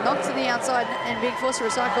knocked to the outside and being forced to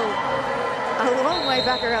recycle a long way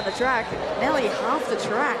back around the track, nearly half the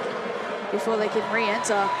track before they can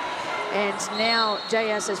re-enter. And now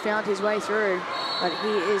JS has found his way through, but he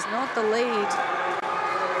is not the lead.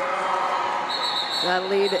 That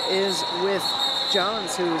lead is with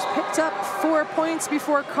Jones, who's picked up 4 points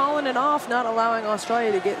before calling it off, not allowing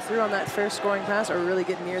Australia to get through on that first scoring pass or really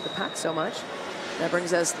get near the pack so much. That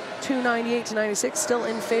brings us 298 to 96, still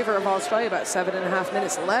in favor of Australia, about 7.5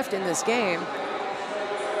 minutes left in this game.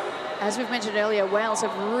 as we've mentioned earlier, Wales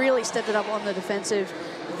have really stepped it up on the defensive.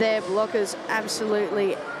 Their blockers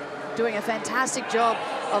absolutely doing a fantastic job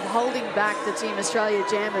of holding back the Team Australia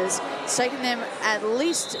jammers. It's taken them at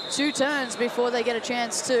least 2 turns before they get a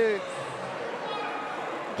chance to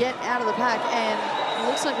get out of the pack. And it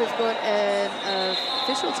looks like we've got an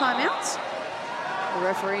official timeout. The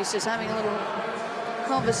referee's just having a little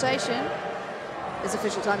conversation. This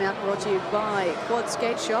official timeout brought to you by Quad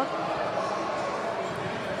Skate Shop.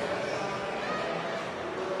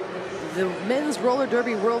 The Men's Roller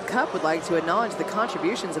Derby World Cup would like to acknowledge the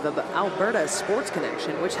contributions of Alberta Sports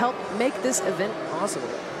Connection, which helped make this event possible.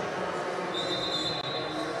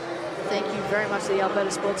 Thank you very much to the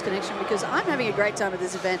Alberta Sports Connection, because I'm having a great time at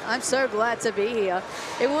this event. I'm so glad to be here.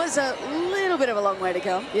 It was a little bit of a long way to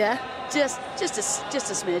come. Yeah, just a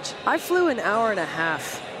smidge. I flew an hour and a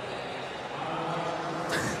half.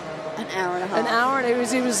 An hour and a half. An hour, and it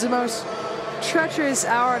was the most treacherous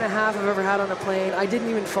hour and a half I've ever had on a plane. I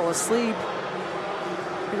didn't even fall asleep.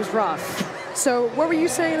 It was rough. So what were you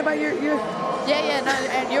saying about your... Yeah, no,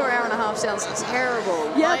 and your hour and a half sounds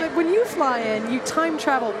terrible. Yeah, but when you fly in, you time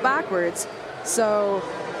travel backwards. So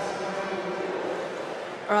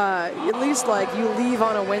at least like you leave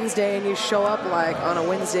on a Wednesday and you show up like on a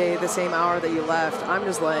Wednesday the same hour that you left. I'm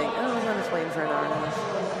just like, oh, I was on a plane for an hour and a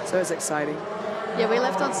half. So it's exciting. Yeah, we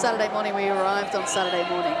left on Saturday morning. We arrived on Saturday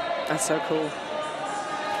morning. That's so cool.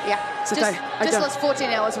 Yeah, So just lost 14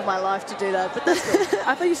 hours of my life to do that, but that's good.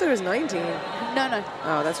 I thought you said it was 19. No.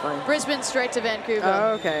 Oh, that's fine. Brisbane straight to Vancouver.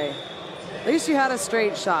 Oh, okay. At least you had a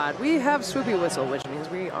straight shot. We have swoopy whistle, which means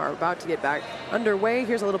we are about to get back underway.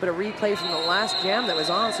 Here's a little bit of replay from the last jam that was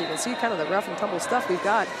on, so you can see kind of the rough and tumble stuff we've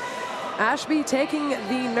got. Ashby taking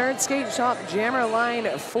the Nerd Skate Shop jammer line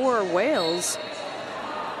for Wales,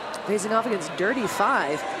 facing off against Dirty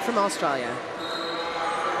 5 from Australia.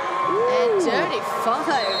 And Dirty 5,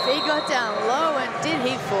 he got down low, and did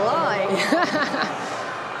he fly?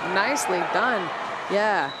 Nicely done.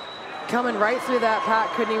 Yeah. Coming right through that pack,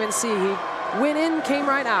 couldn't even see. He went in, came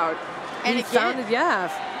right out. And he found it, yeah.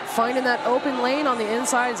 Finding that open lane on the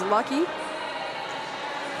inside is lucky.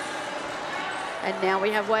 And now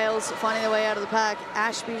we have Wales finding their way out of the pack.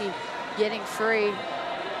 Ashby getting free.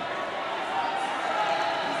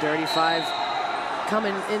 Dirty 5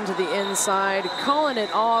 coming into the inside, calling it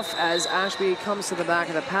off as Ashby comes to the back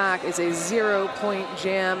of the pack. It's a 0-point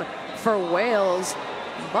jam for Wales,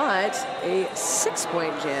 but a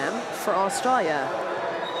 6-point jam for Australia.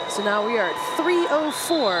 So now we are at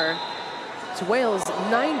 3:04 to Wales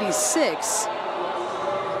 96.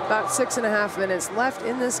 About 6.5 minutes left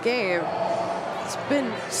in this game. It's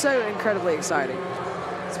been so incredibly exciting.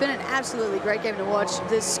 It's been an absolutely great game to watch.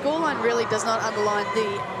 The scoreline really does not underline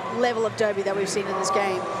the level of derby that we've seen in this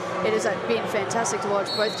game. It has been fantastic to watch.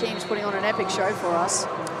 Both teams putting on an epic show for us.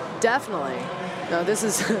 Definitely. No, this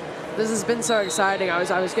has been so exciting. I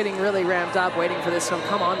was getting really ramped up waiting for this to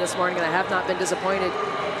come on this morning, and I have not been disappointed.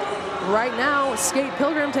 Right now, Skate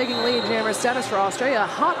Pilgrim taking lead jammer status for Australia.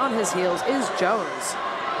 Hot on his heels is Jones.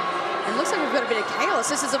 It looks like we've got a bit of chaos.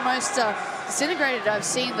 This is the most disintegrated I've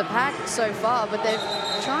seen the pack so far, but they're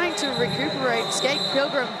trying to recuperate. Skate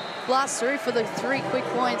Pilgrim blasts through for the 3 quick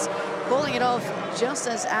points, calling it off just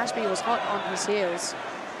as Ashby was hot on his heels.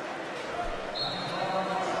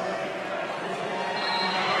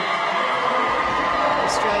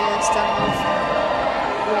 Australia starting off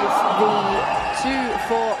with the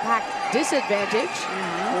 2-4 pack disadvantage.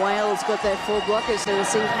 Wales got their 4 blockers, so we'll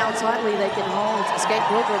see how tightly they can hold Skate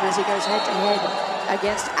Pilgrim as he goes head-to-head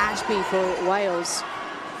against Ashby for Wales.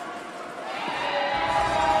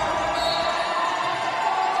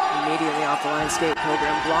 Immediately off the line, Skate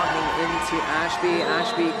Pilgrim blocking into Ashby.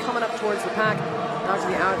 Ashby coming up towards the pack, out to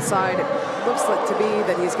the outside. Looks like to be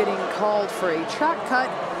that he's getting called for a track cut.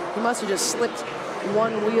 He must have just slipped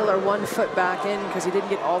 1 wheel or 1 foot back in because he didn't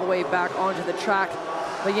get all the way back onto the track.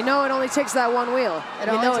 But you know it only takes that 1 wheel. It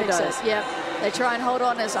does. Yep. They try and hold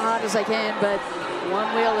on as hard as they can, but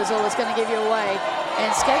 1 wheel is all that's going to give you away.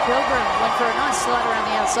 And Skate Pilgrim went for a nice slide around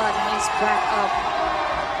the outside, and he's back up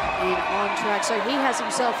and on track. So he has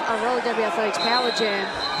himself a Roller Derby Athletics Power Jam.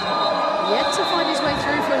 Yet to find his way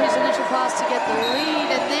through for his initial pass to get the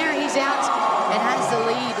lead, and there he's out and has the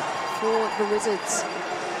lead for the Wizards.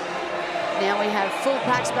 Now we have full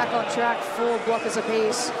packs back on track, 4 blockers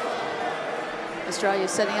apiece. Australia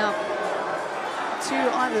setting up 2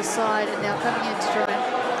 either side, and now coming in to try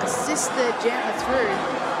and assist the jammer through.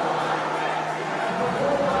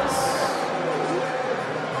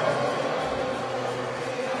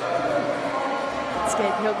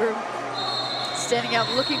 Skate Pilgrim standing up,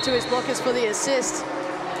 looking to his blockers for the assist.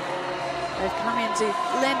 They've come in to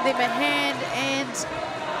lend him a hand, and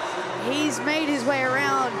he's made his way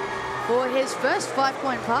around for his first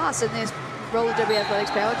 5-point pass in this roller derby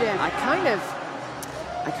athletics power jam.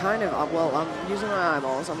 Well, I'm using my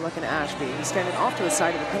eyeballs. I'm looking at Ashby. He's standing off to the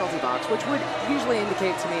side of the penalty box, which would usually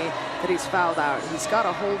indicate to me that he's fouled out. He's got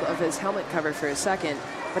a hold of his helmet cover for a second,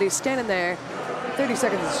 but he's standing there. 30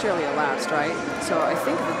 seconds is surely elapsed, right? So I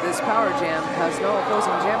think that this power jam has no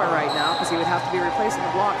opposing jammer right now because he would have to be replacing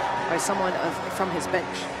the block by someone from his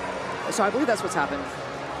bench. So I believe that's what's happened.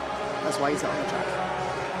 That's why he's on the track.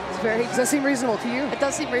 Does that seem reasonable to you? It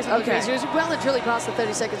does seem reasonable to me. So he's well and truly past the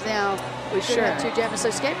 30 seconds now. We should have 2 jammers.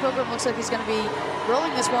 So Skate Pilgrim looks like he's going to be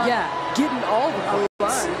rolling this one. Yeah, getting all the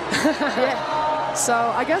points. Yeah. So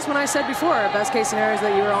I guess when I said before, best case scenario is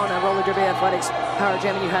that you were on a roller derby athletics power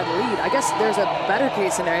jam and you had the lead. I guess there's a better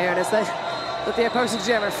case scenario, and it's that the opposing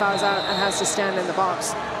jammer fouls out and has to stand in the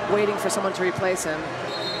box waiting for someone to replace him.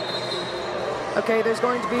 Okay, there's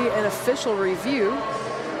going to be an official review.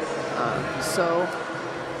 So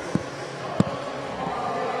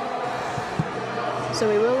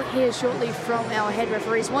we will hear shortly from our head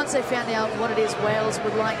referees. Once they found out what it is Wales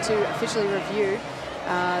would like to officially review,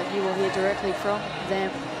 you will hear directly from them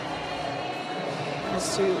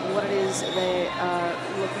as to what it is they are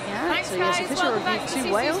looking at. Thanks, so yes, official review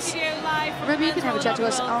to Wales. Remember, you can have a chat to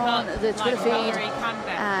us on the Twitter feed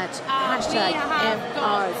at hashtag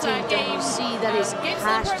MRDWC. That is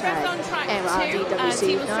hashtag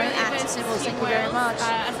MRDWC. No at symbols. Thank you very much.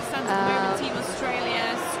 Team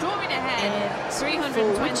Australia storming ahead,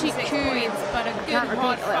 326 points, but a good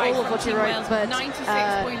hard fight from Team Wales, 96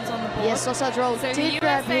 points on the board. Yes, Sausage Roll did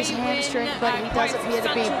grab his hamstring, but he does appear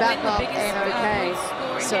to be back up and okay.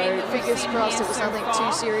 So fingers crossed it was nothing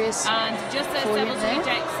too serious. And just as Devils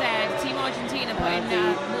Reject said, Team Argentina put in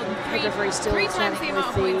more than three times the amount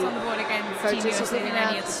of points on the board against Team USA than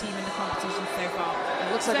any other team in the competition so far.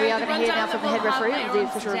 Looks like we are going to hear now from the head referee on the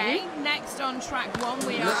official review. Next on track 1,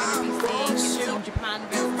 we are going to be seeing Team Japan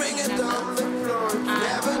versus Team Netherlands.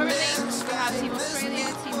 And currently, we have Team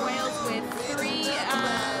Australia, Team Wales with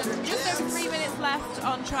just over 3 minutes left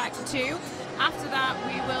on track 2. After that,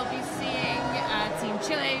 we will be seeing Team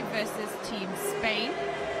Chile versus Team Spain.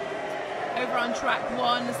 Over on track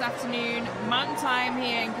 1 this afternoon, Mountain Time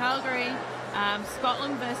here in Calgary,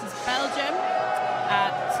 Scotland versus Belgium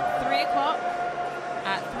at 3 o'clock.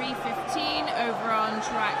 At 3:15, over on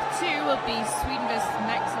track 2 will be Sweden versus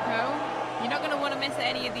Mexico. You're not going to want to miss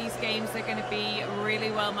any of these games. They're going to be really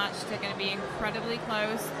well matched. They're going to be incredibly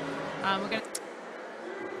close. We're going to...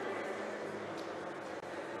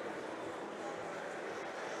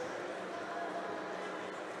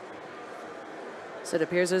 So it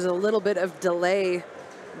appears there's a little bit of delay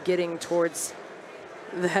getting towards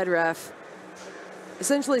the head ref.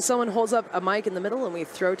 Essentially, someone holds up a mic in the middle and we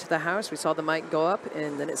throw to the house. We saw the mic go up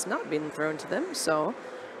and then it's not being thrown to them. So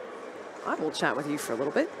I will chat with you for a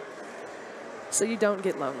little bit so you don't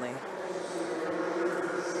get lonely.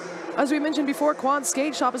 As we mentioned before, Quad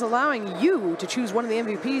Skate Shop is allowing you to choose one of the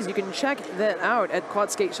MVPs. You can check that out at Quad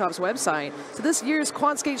Skate Shop's website. So this year's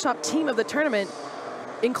Quad Skate Shop Team of the Tournament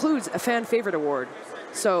includes a fan favorite award.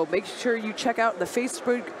 So make sure you check out the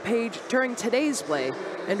Facebook page during today's play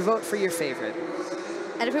and vote for your favorite.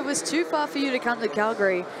 And if it was too far for you to come to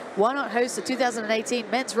Calgary, why not host the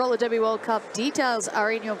 2018 Men's Roller Derby World Cup? Details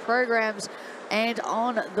are in your programs and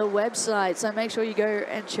on the website. So make sure you go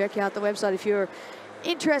and check out the website if you're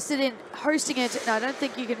interested in hosting it. Now, I don't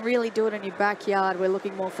think you can really do it in your backyard. We're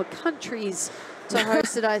looking more for countries to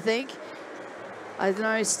host it, I think. I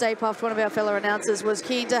know Stay Puffed, one of our fellow announcers, was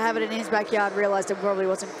keen to have it in his backyard, realized it probably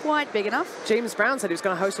wasn't quite big enough. James Brown said he was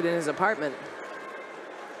going to host it in his apartment.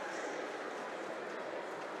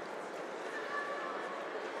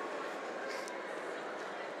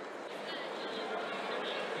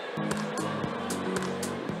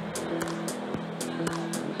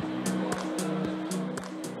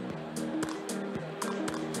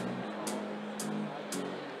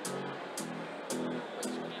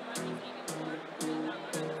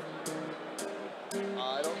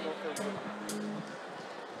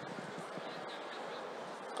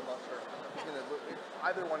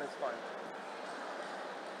 Either one is fine.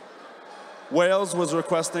 Wales was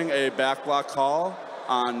requesting a back block call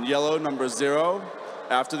on yellow number 0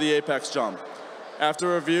 after the apex jump.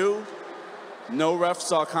 After review, no ref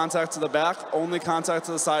saw contact to the back, only contact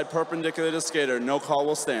to the side perpendicular to skater. No call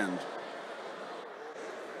will stand.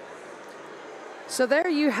 So there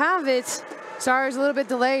you have it. Sorry, I was a little bit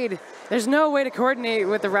delayed. There's no way to coordinate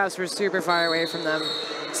with the refs. We're super far away from them.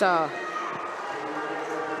 So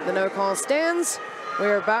the no call stands.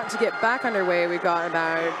 We're about to get back underway. We've got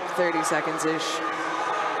about 30 seconds-ish.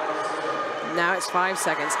 Now it's 5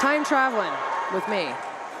 seconds. Time traveling with me.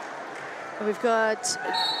 We've got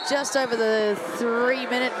just over the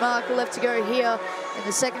 3-minute mark left to go here in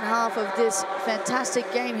the second half of this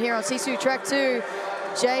fantastic game here on SISU Track 2.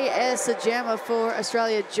 JS, the jammer for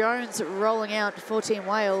Australia, Jones rolling out for Team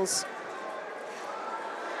Wales.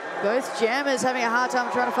 Both jammers having a hard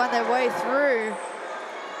time trying to find their way through.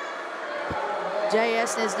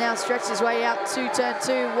 JS has now stretched his way out to turn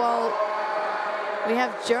 2, while we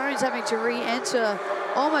have Jones having to re-enter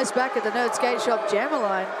almost back at the Nerd Skate Shop jammer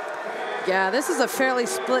line. Yeah, this is a fairly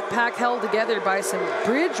split pack held together by some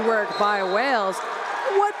bridge work by Wales.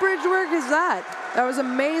 What bridge work is that? That was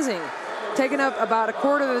amazing. Taking up about a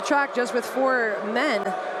quarter of the track just with 4 men,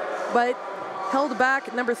 but held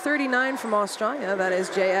back number 39 from Australia, that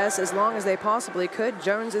is JS, as long as they possibly could.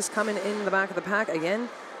 Jones is coming in the back of the pack again.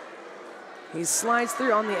 He slides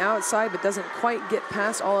through on the outside, but doesn't quite get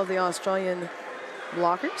past all of the Australian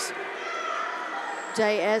blockers.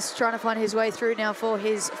 JS trying to find his way through now for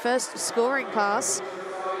his first scoring pass,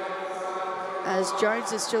 as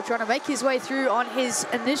Jones is still trying to make his way through on his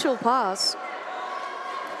initial pass.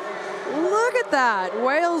 Look at that.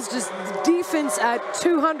 Wales just defense at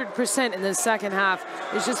 200% in the second half.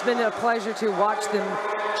 It's just been a pleasure to watch them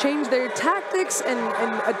change their tactics and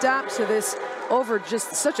adapt to this over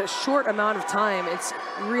just such a short amount of time. It's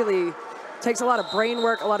really takes a lot of brain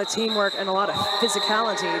work, a lot of teamwork, and a lot of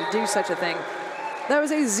physicality to do such a thing. That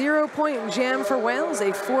was a 0-point jam for Wales,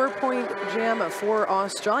 a 4-point jam for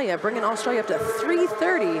Australia, bringing Australia up to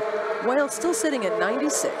 330. Wales still sitting at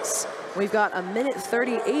 96. We've got a minute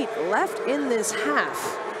 38 left in this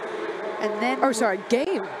half. And then, oh, sorry,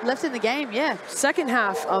 game. Left in the game, yeah. Second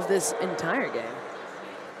half of this entire game.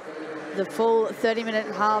 The full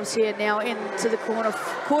 30-minute halves here now into the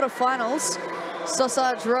quarterfinals.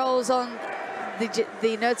 Sausage rolls on the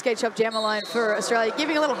Nerd Skate Shop jammer line for Australia,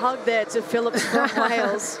 giving a little hug there to Phillips from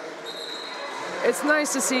Wales. It's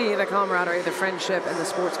nice to see the camaraderie, the friendship, and the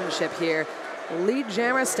sportsmanship here. Lead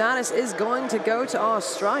jammer status is going to go to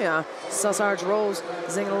Australia. Sausage rolls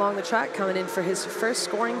zinging along the track, coming in for his first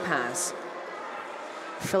scoring pass.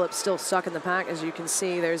 Phillips still stuck in the pack. As you can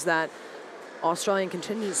see, there's that Australian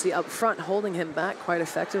contingency up front holding him back quite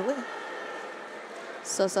effectively.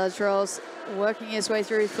 Sausage rolls working his way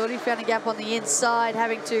through. Thought he found a gap on the inside,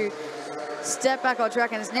 having to step back on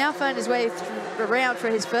track, and has now found his way around for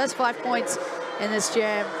his first 5 points in this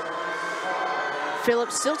jam.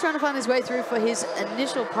 Phillips still trying to find his way through for his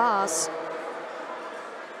initial pass.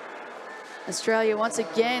 Australia once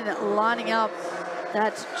again lining up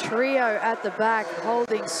that trio at the back,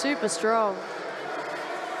 holding super strong.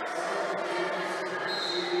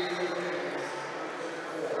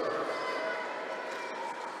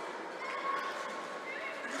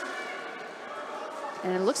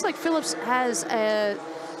 And it looks like Phillips has a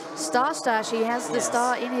star stash. He has the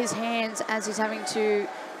star in his hands as he's having to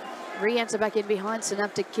re-enter back in behind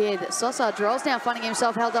Synaptic Kid. Sausage rolls now, finding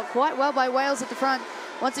himself held up quite well by Wales at the front.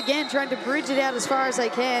 Once again, trying to bridge it out as far as they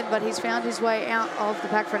can, but he's found his way out of the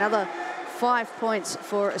pack for another 5 points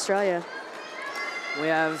for Australia. We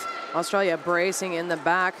have Australia bracing in the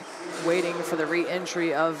back, waiting for the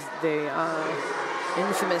re-entry of the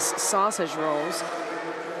infamous sausage rolls.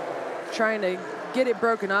 Trying to get it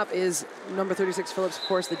broken up is number 36 Phillips, of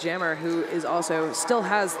course, the jammer, who is also still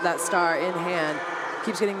has that star in hand.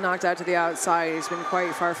 Keeps getting knocked out to the outside. He's been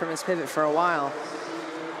quite far from his pivot for a while.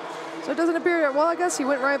 So it doesn't appear, well, I guess he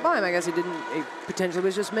went right by him. I guess he didn't, it potentially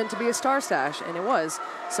was just meant to be a star stash, and it was.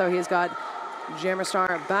 So he's got jammer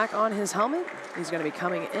star back on his helmet. He's going to be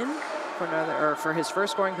coming in for another, or for his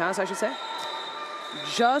first scoring pass, I should say.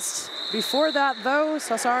 Just before that, though,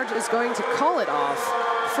 Sausage is going to call it off.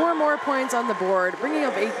 4 more points on the board, bringing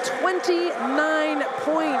up a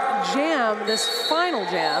 29-point jam, this final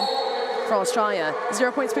jam for Australia.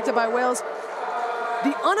 0 points picked up by Wales.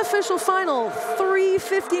 The unofficial final,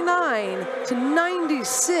 359 to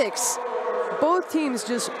 96. Both teams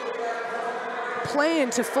just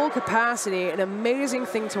playing to full capacity, an amazing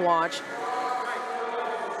thing to watch.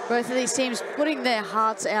 Both of these teams putting their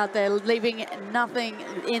hearts out there, leaving nothing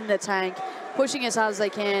in the tank, pushing as hard as they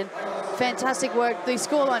can. Fantastic work. The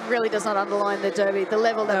scoreline really does not underline the derby, the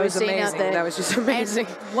level that we've seen out there. That was just amazing.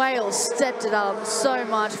 And Wales stepped it up so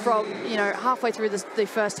much from, you know, halfway through the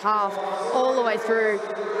first half, all the way through,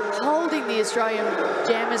 holding the Australian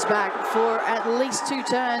jammers back for at least 2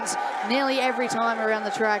 turns, nearly every time around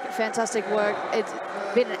the track. Fantastic work. It's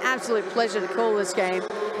been an absolute pleasure to call this game.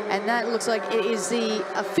 And that looks like it is the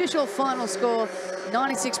official final score,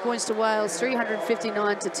 96 points to Wales,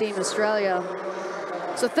 359 to Team Australia.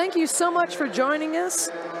 So thank you so much for joining us.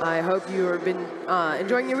 I hope you have been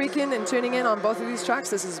enjoying your weekend and tuning in on both of these tracks.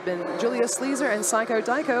 This has been Julia Sleazer and Psycho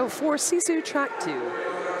Dyko for SISU Track 2.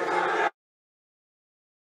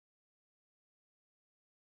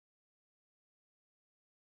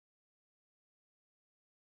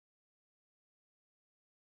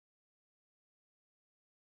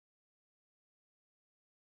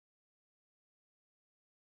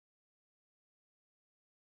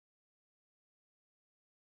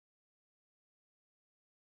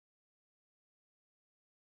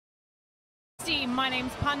 My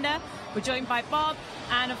name's Panda. We're joined by Bob,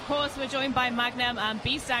 and of course we're joined by Magnum and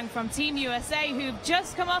Beastang from Team USA, who've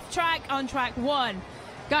just come off track on track 1.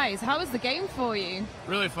 Guys, how was the game for you?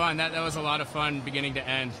 Really fun. That was a lot of fun beginning to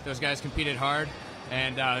end. Those guys competed hard,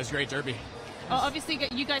 and it was a great derby. Well, obviously,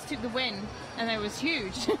 you guys took the win, and it was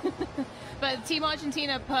huge. But Team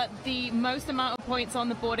Argentina put the most amount of points on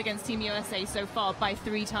the board against Team USA so far by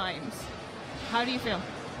 3 times. How do you feel?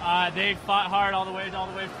 They fought hard all the way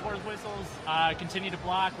fourth whistles. Continued to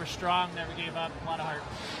block. We're strong. Never gave up. A lot of heart.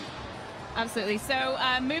 Absolutely. So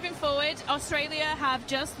moving forward, Australia have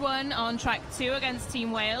just won on track 2 against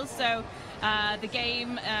Team Wales. So the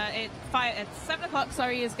game at 7 o'clock,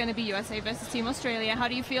 is going to be USA versus Team Australia. How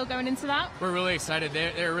do you feel going into that? We're really excited.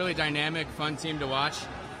 They're a really dynamic, fun team to watch,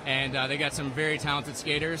 and they got some very talented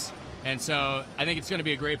skaters. And so I think it's going to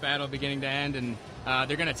be a great battle beginning to end, and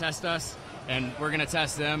they're going to test us, and we're going to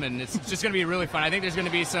test them, and it's just going to be really fun. I think there's going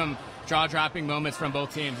to be some jaw-dropping moments from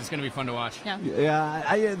both teams. It's going to be fun to watch.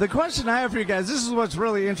 Yeah. The question I have for you guys, this is what's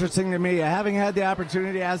really interesting to me. Having had the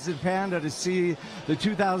opportunity, as did Panda, to see the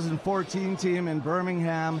 2014 team in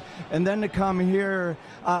Birmingham, and then to come here.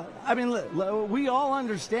 We all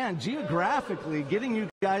understand geographically getting you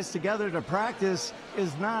guys together to practice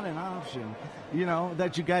is not an option. You know,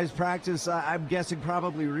 that you guys practice, I'm guessing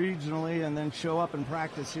probably regionally, and then show up and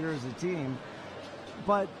practice here as a team.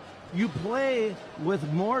 But you play with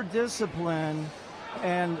more discipline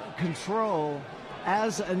and control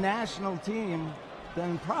as a national team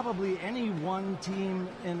than probably any one team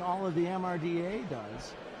in all of the MRDA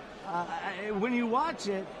does. When you watch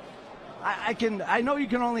it, I know you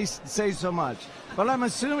can only say so much, but I'm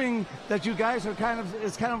assuming that you guys are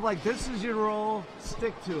it's kind of like, this is your role,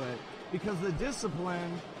 stick to it, because the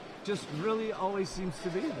discipline just really always seems to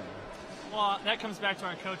be there. Well, that comes back to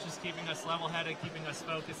our coaches keeping us level-headed, keeping us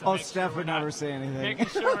focused. Oh, Steph would never say anything. Making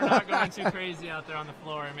sure we're not going too crazy out there on the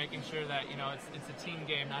floor, and making sure that it's a team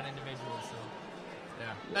game, not individual. So,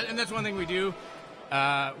 yeah, and that's one thing we do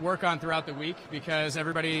work on throughout the week, because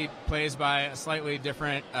everybody plays by a slightly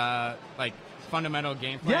different fundamental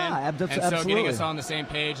game plan. Yeah, and so absolutely. Getting us all on the same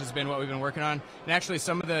page has been what we've been working on. And actually,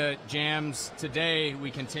 some of the jams today we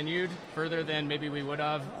continued further than maybe we would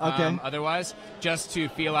have otherwise, just to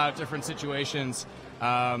feel out different situations.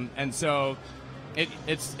 And so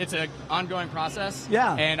it's an ongoing process.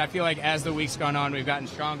 Yeah. And I feel like as the week's gone on, we've gotten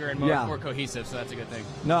stronger and more cohesive. So that's a good thing.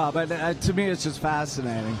 No, but to me, it's just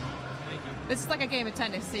fascinating. This is like a game of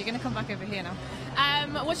tennis, so you're going to come back over here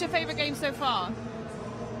now. What's your favorite game so far?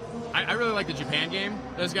 I really like the Japan game.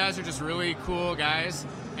 Those guys are just really cool guys,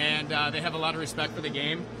 and they have a lot of respect for the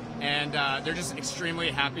game, and they're just extremely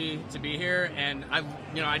happy to be here. And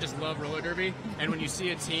I just love roller derby. And when you see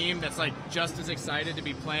a team that's like just as excited to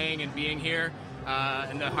be playing and being here,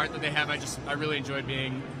 and the heart that they have, I really enjoyed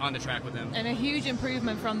being on the track with them. And a huge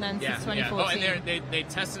improvement from them since 2014. Oh, and they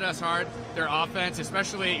tested us hard. Their offense,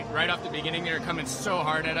 especially right off the beginning, they were coming so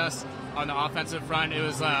hard at us on the offensive front. It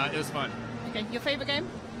was fun. Okay, your favorite game?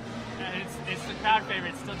 It's the crowd favorite.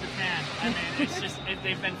 It's still Japan. I mean, it's just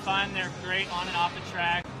they've been fun. They're great on and off the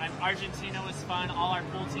track. Argentina was fun. All our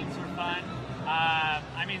pool teams were fun.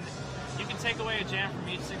 You can take away a jam from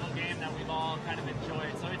each single game that we've all kind of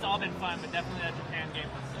enjoyed. So it's all been fun, but definitely that Japan game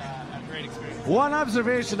was a great experience. One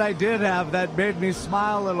observation I did have that made me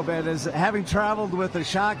smile a little bit is having traveled with the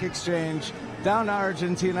Shock Exchange down to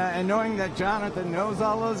Argentina and knowing that Jonathan knows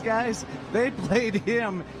all those guys, they played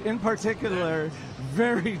him in particular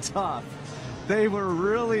very tough. They were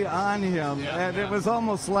really on him, it was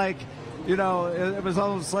almost like,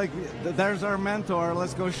 there's our mentor,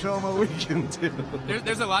 let's go show him what we can do.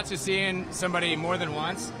 There's a lot to seeing somebody more than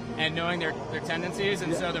once and knowing their tendencies,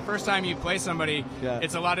 and so the first time you play somebody,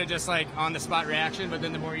 it's a lot of just like on-the-spot reaction, but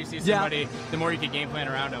then the more you see somebody, the more you can game plan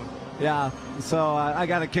around them. Yeah, so I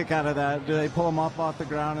got a kick out of that. Do they pull them up off the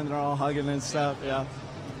ground and they're all hugging and stuff? Yeah.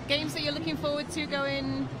 Games that you're looking forward to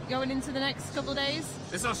going into the next couple of days?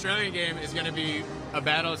 This Australian game is going to be a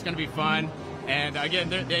battle. It's going to be fun. And again,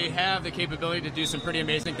 they have the capability to do some pretty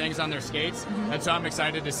amazing things on their skates. And so I'm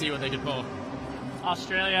excited to see what they can pull.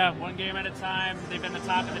 Australia, one game at a time. They've been the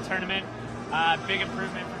top of the tournament. Big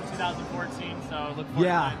improvement from 2014, so look forward to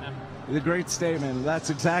playing them. The great statement. That's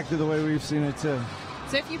exactly the way we've seen it too.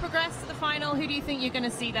 So if you progress to the final, who do you think you're going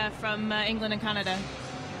to see there from England and Canada?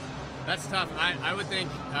 That's tough. I would think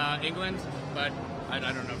England, but I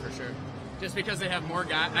don't know for sure. Just because they have more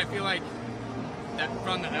guys. I feel like that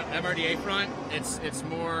from the MRDA front, it's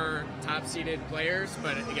more top-seeded players.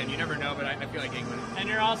 But again, you never know. But I feel like England. And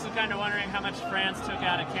you're also kind of wondering how much France took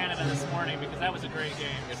out of Canada this morning, because that was a great game.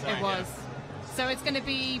 It was. So it's going to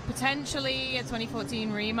be potentially a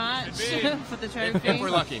 2014 rematch for the trophy. If we're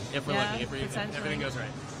lucky. If Potentially. everything goes right.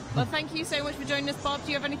 Well, thank you so much for joining us, Bob.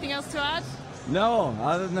 Do you have anything else to add? No,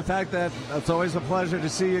 other than the fact that it's always a pleasure to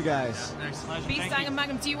see you guys. B-Stang and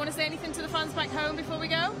Magnum, do you want to say anything to the fans back home before we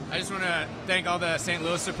go? I just want to thank all the St.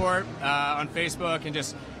 Louis support on Facebook and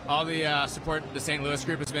just all the support the St. Louis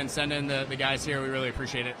group has been sending the guys here. We really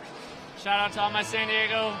appreciate it. Shout out to all my San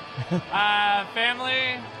Diego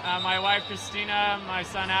family, my wife Christina, my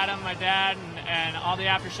son Adam, my dad, and all the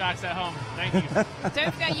Aftershocks at home. Thank you.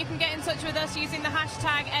 Don't forget, you can get in touch with us using the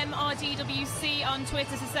hashtag MRDWC on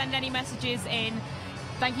Twitter to send any messages in.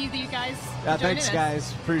 Thank you, you guys. Yeah, for joining thanks, us.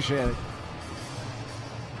 guys. Appreciate it.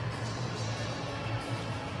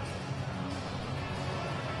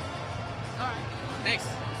 All right. Thanks.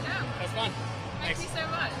 Yeah. That's fun. Thank you so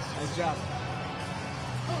much. Nice job.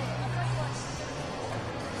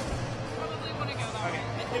 Probably want to go that way.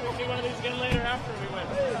 Maybe we'll do one of these again later after we win.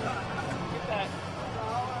 Get that.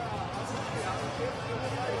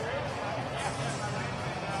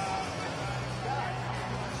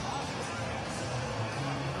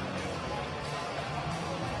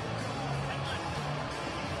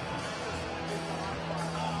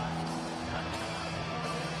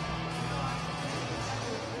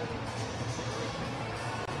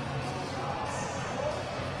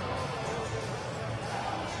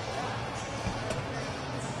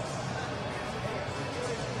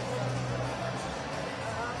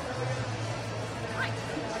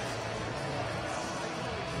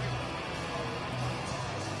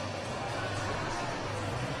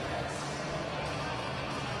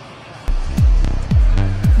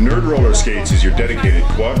 Nerd Roller Skates is your dedicated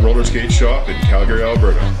quad roller skate shop in Calgary,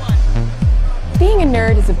 Alberta. Being a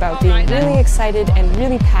nerd is about being really excited and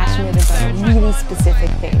really passionate about a really specific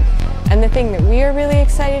thing. And the thing that we are really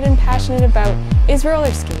excited and passionate about is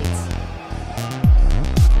roller skates.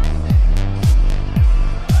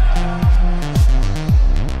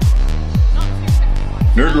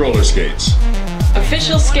 Nerd Roller Skates.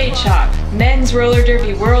 Official skate shop, Men's Roller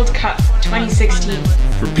Derby World Cup 2016.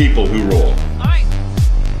 For people who roll.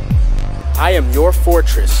 I am your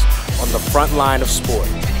fortress on the front line of sport.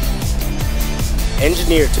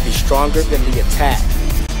 Engineered to be stronger than the attack.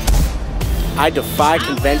 I defy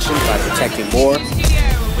convention by protecting more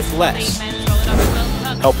with less.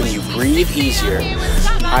 Helping you breathe easier,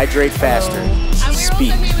 hydrate faster,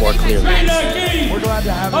 speak more clearly. We're glad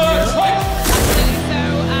to have you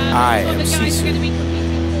I am SISU,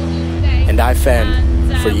 and I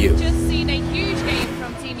fend for you. Just seen a huge game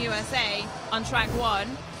from Team USA on track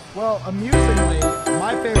 1. Well, amusingly,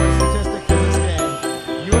 my favorite statistic for this game,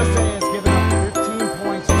 USA has given up 15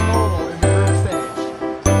 points total in the group stage.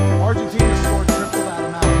 Argentina scored triple that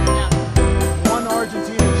amount. One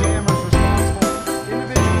Argentina jammer is responsible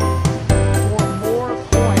individually for more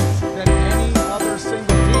points than any other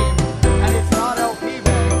single team, and it's not LP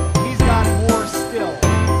Bay. He's got more still.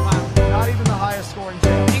 Wow. Not even the highest scoring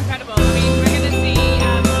jammer. Incredible. I mean, we're going to see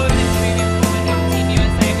more of an improving performance from Team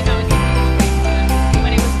USA. I mean, that was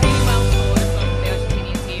when it was really well scored from the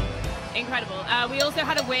Argentinian team. Incredible. We also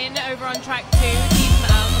had a win over on track 2. Team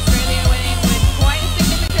Australia winning with quite a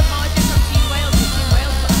significant margin from Team Wales. Team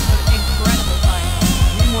Wales put up an incredible fight.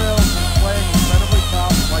 Team Wales is playing incredibly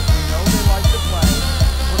tough, like we know they like to play.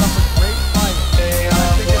 Put up a great fight.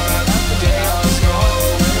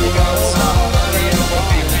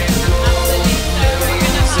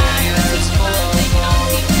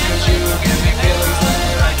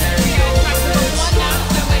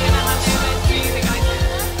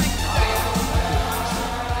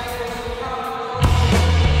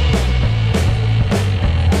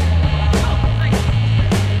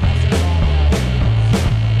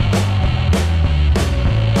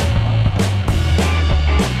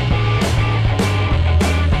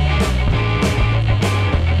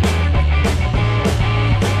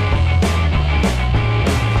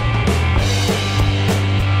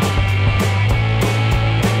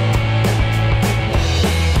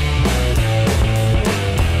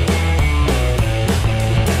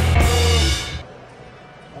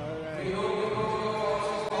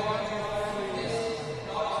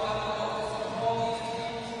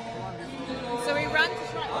 So we ran to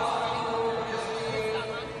track.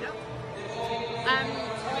 I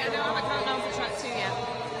don't have a countdown for track 2 yet.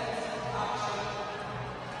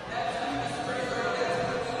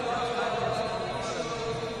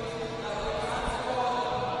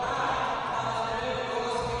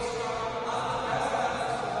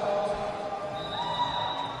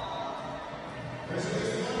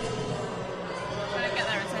 Trying to get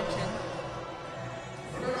their attention.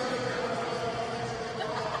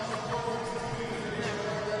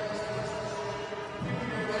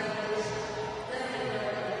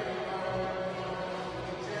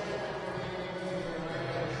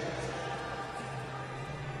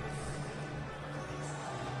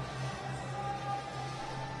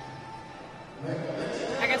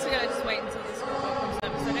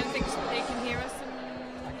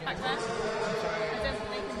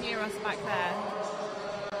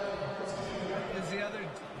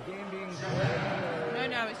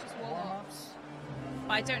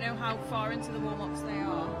 I don't know how far into the warm-ups they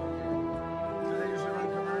are. Do they usually run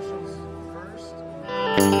commercials first?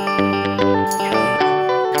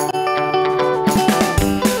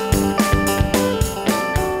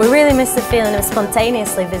 We really miss the feeling of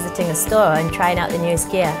spontaneously visiting a store and trying out the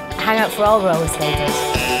newest gear. A hangout for all roller skaters.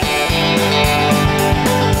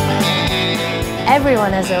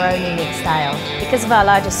 Everyone has their own unique style. Because of our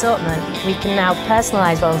large assortment, we can now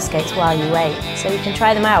personalise roller skates while you wait, so you can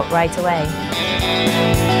try them out right away.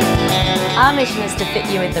 Our mission is to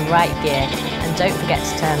fit you with the right gear, and don't forget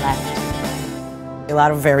to turn left. A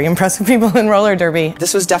lot of very impressive people in roller derby.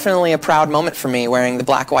 This was definitely a proud moment for me, wearing the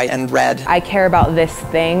black, white, and red. I care about this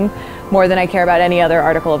thing more than I care about any other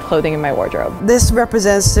article of clothing in my wardrobe. This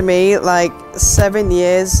represents to me like 7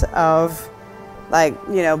 years of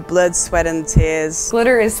blood, sweat, and tears.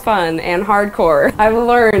 Glitter is fun and hardcore. I've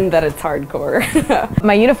learned that it's hardcore.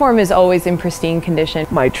 My uniform is always in pristine condition.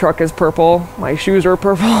 My truck is purple, my shoes are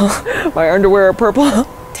purple, my underwear are purple. It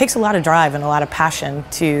takes a lot of drive and a lot of passion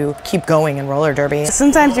to keep going in roller derby.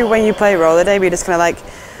 Sometimes when you play roller derby, you're just kind of like,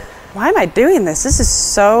 why am I doing this? This is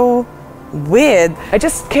so weird. I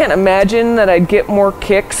just can't imagine that I'd get more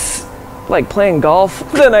kicks like playing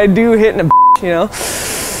golf than I do hitting a you know?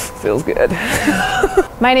 Feels good.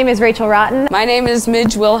 My name is Rachel Rotten. My name is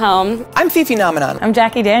Midge Wilhelm. I'm Fifi Nomenon. I'm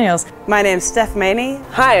Jackie Daniels. My name's Steph Maney.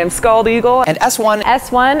 Hi, I'm Scald Eagle. And S1.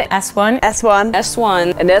 S1. S1. S1.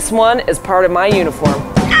 S1. And S1 is part of my uniform.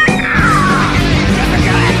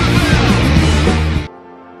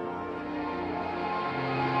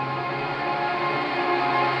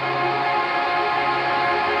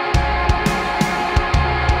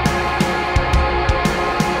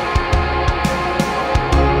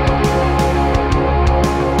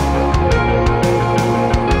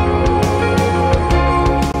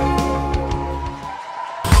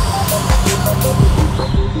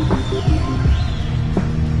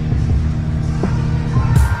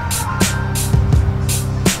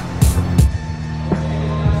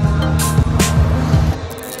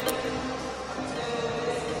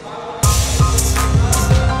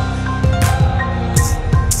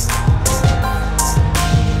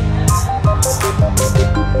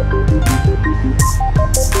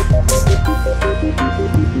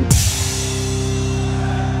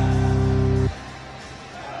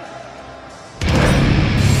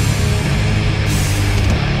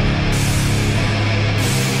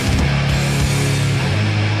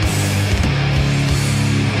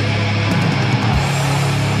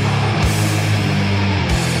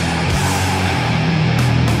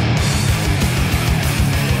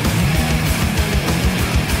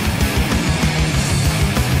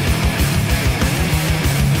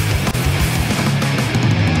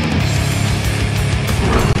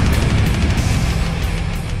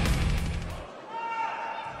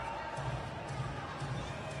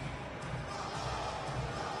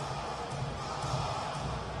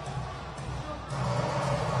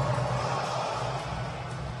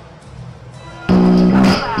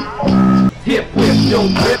 Hip, whip,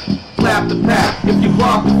 don't grip, slap the pack. If you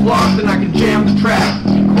block the flock, then I can jam the track.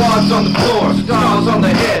 Quads on the floor, stars on the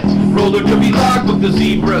head. Roller derby log, what the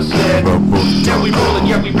zebra said. Yeah, we rollin',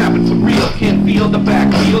 yeah, we rapping for real. Can't feel the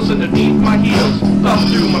back wheels underneath my heels. Up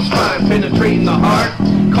through my spine, penetrating the heart.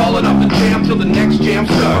 Calling up the jam till the next jam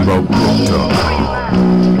starts.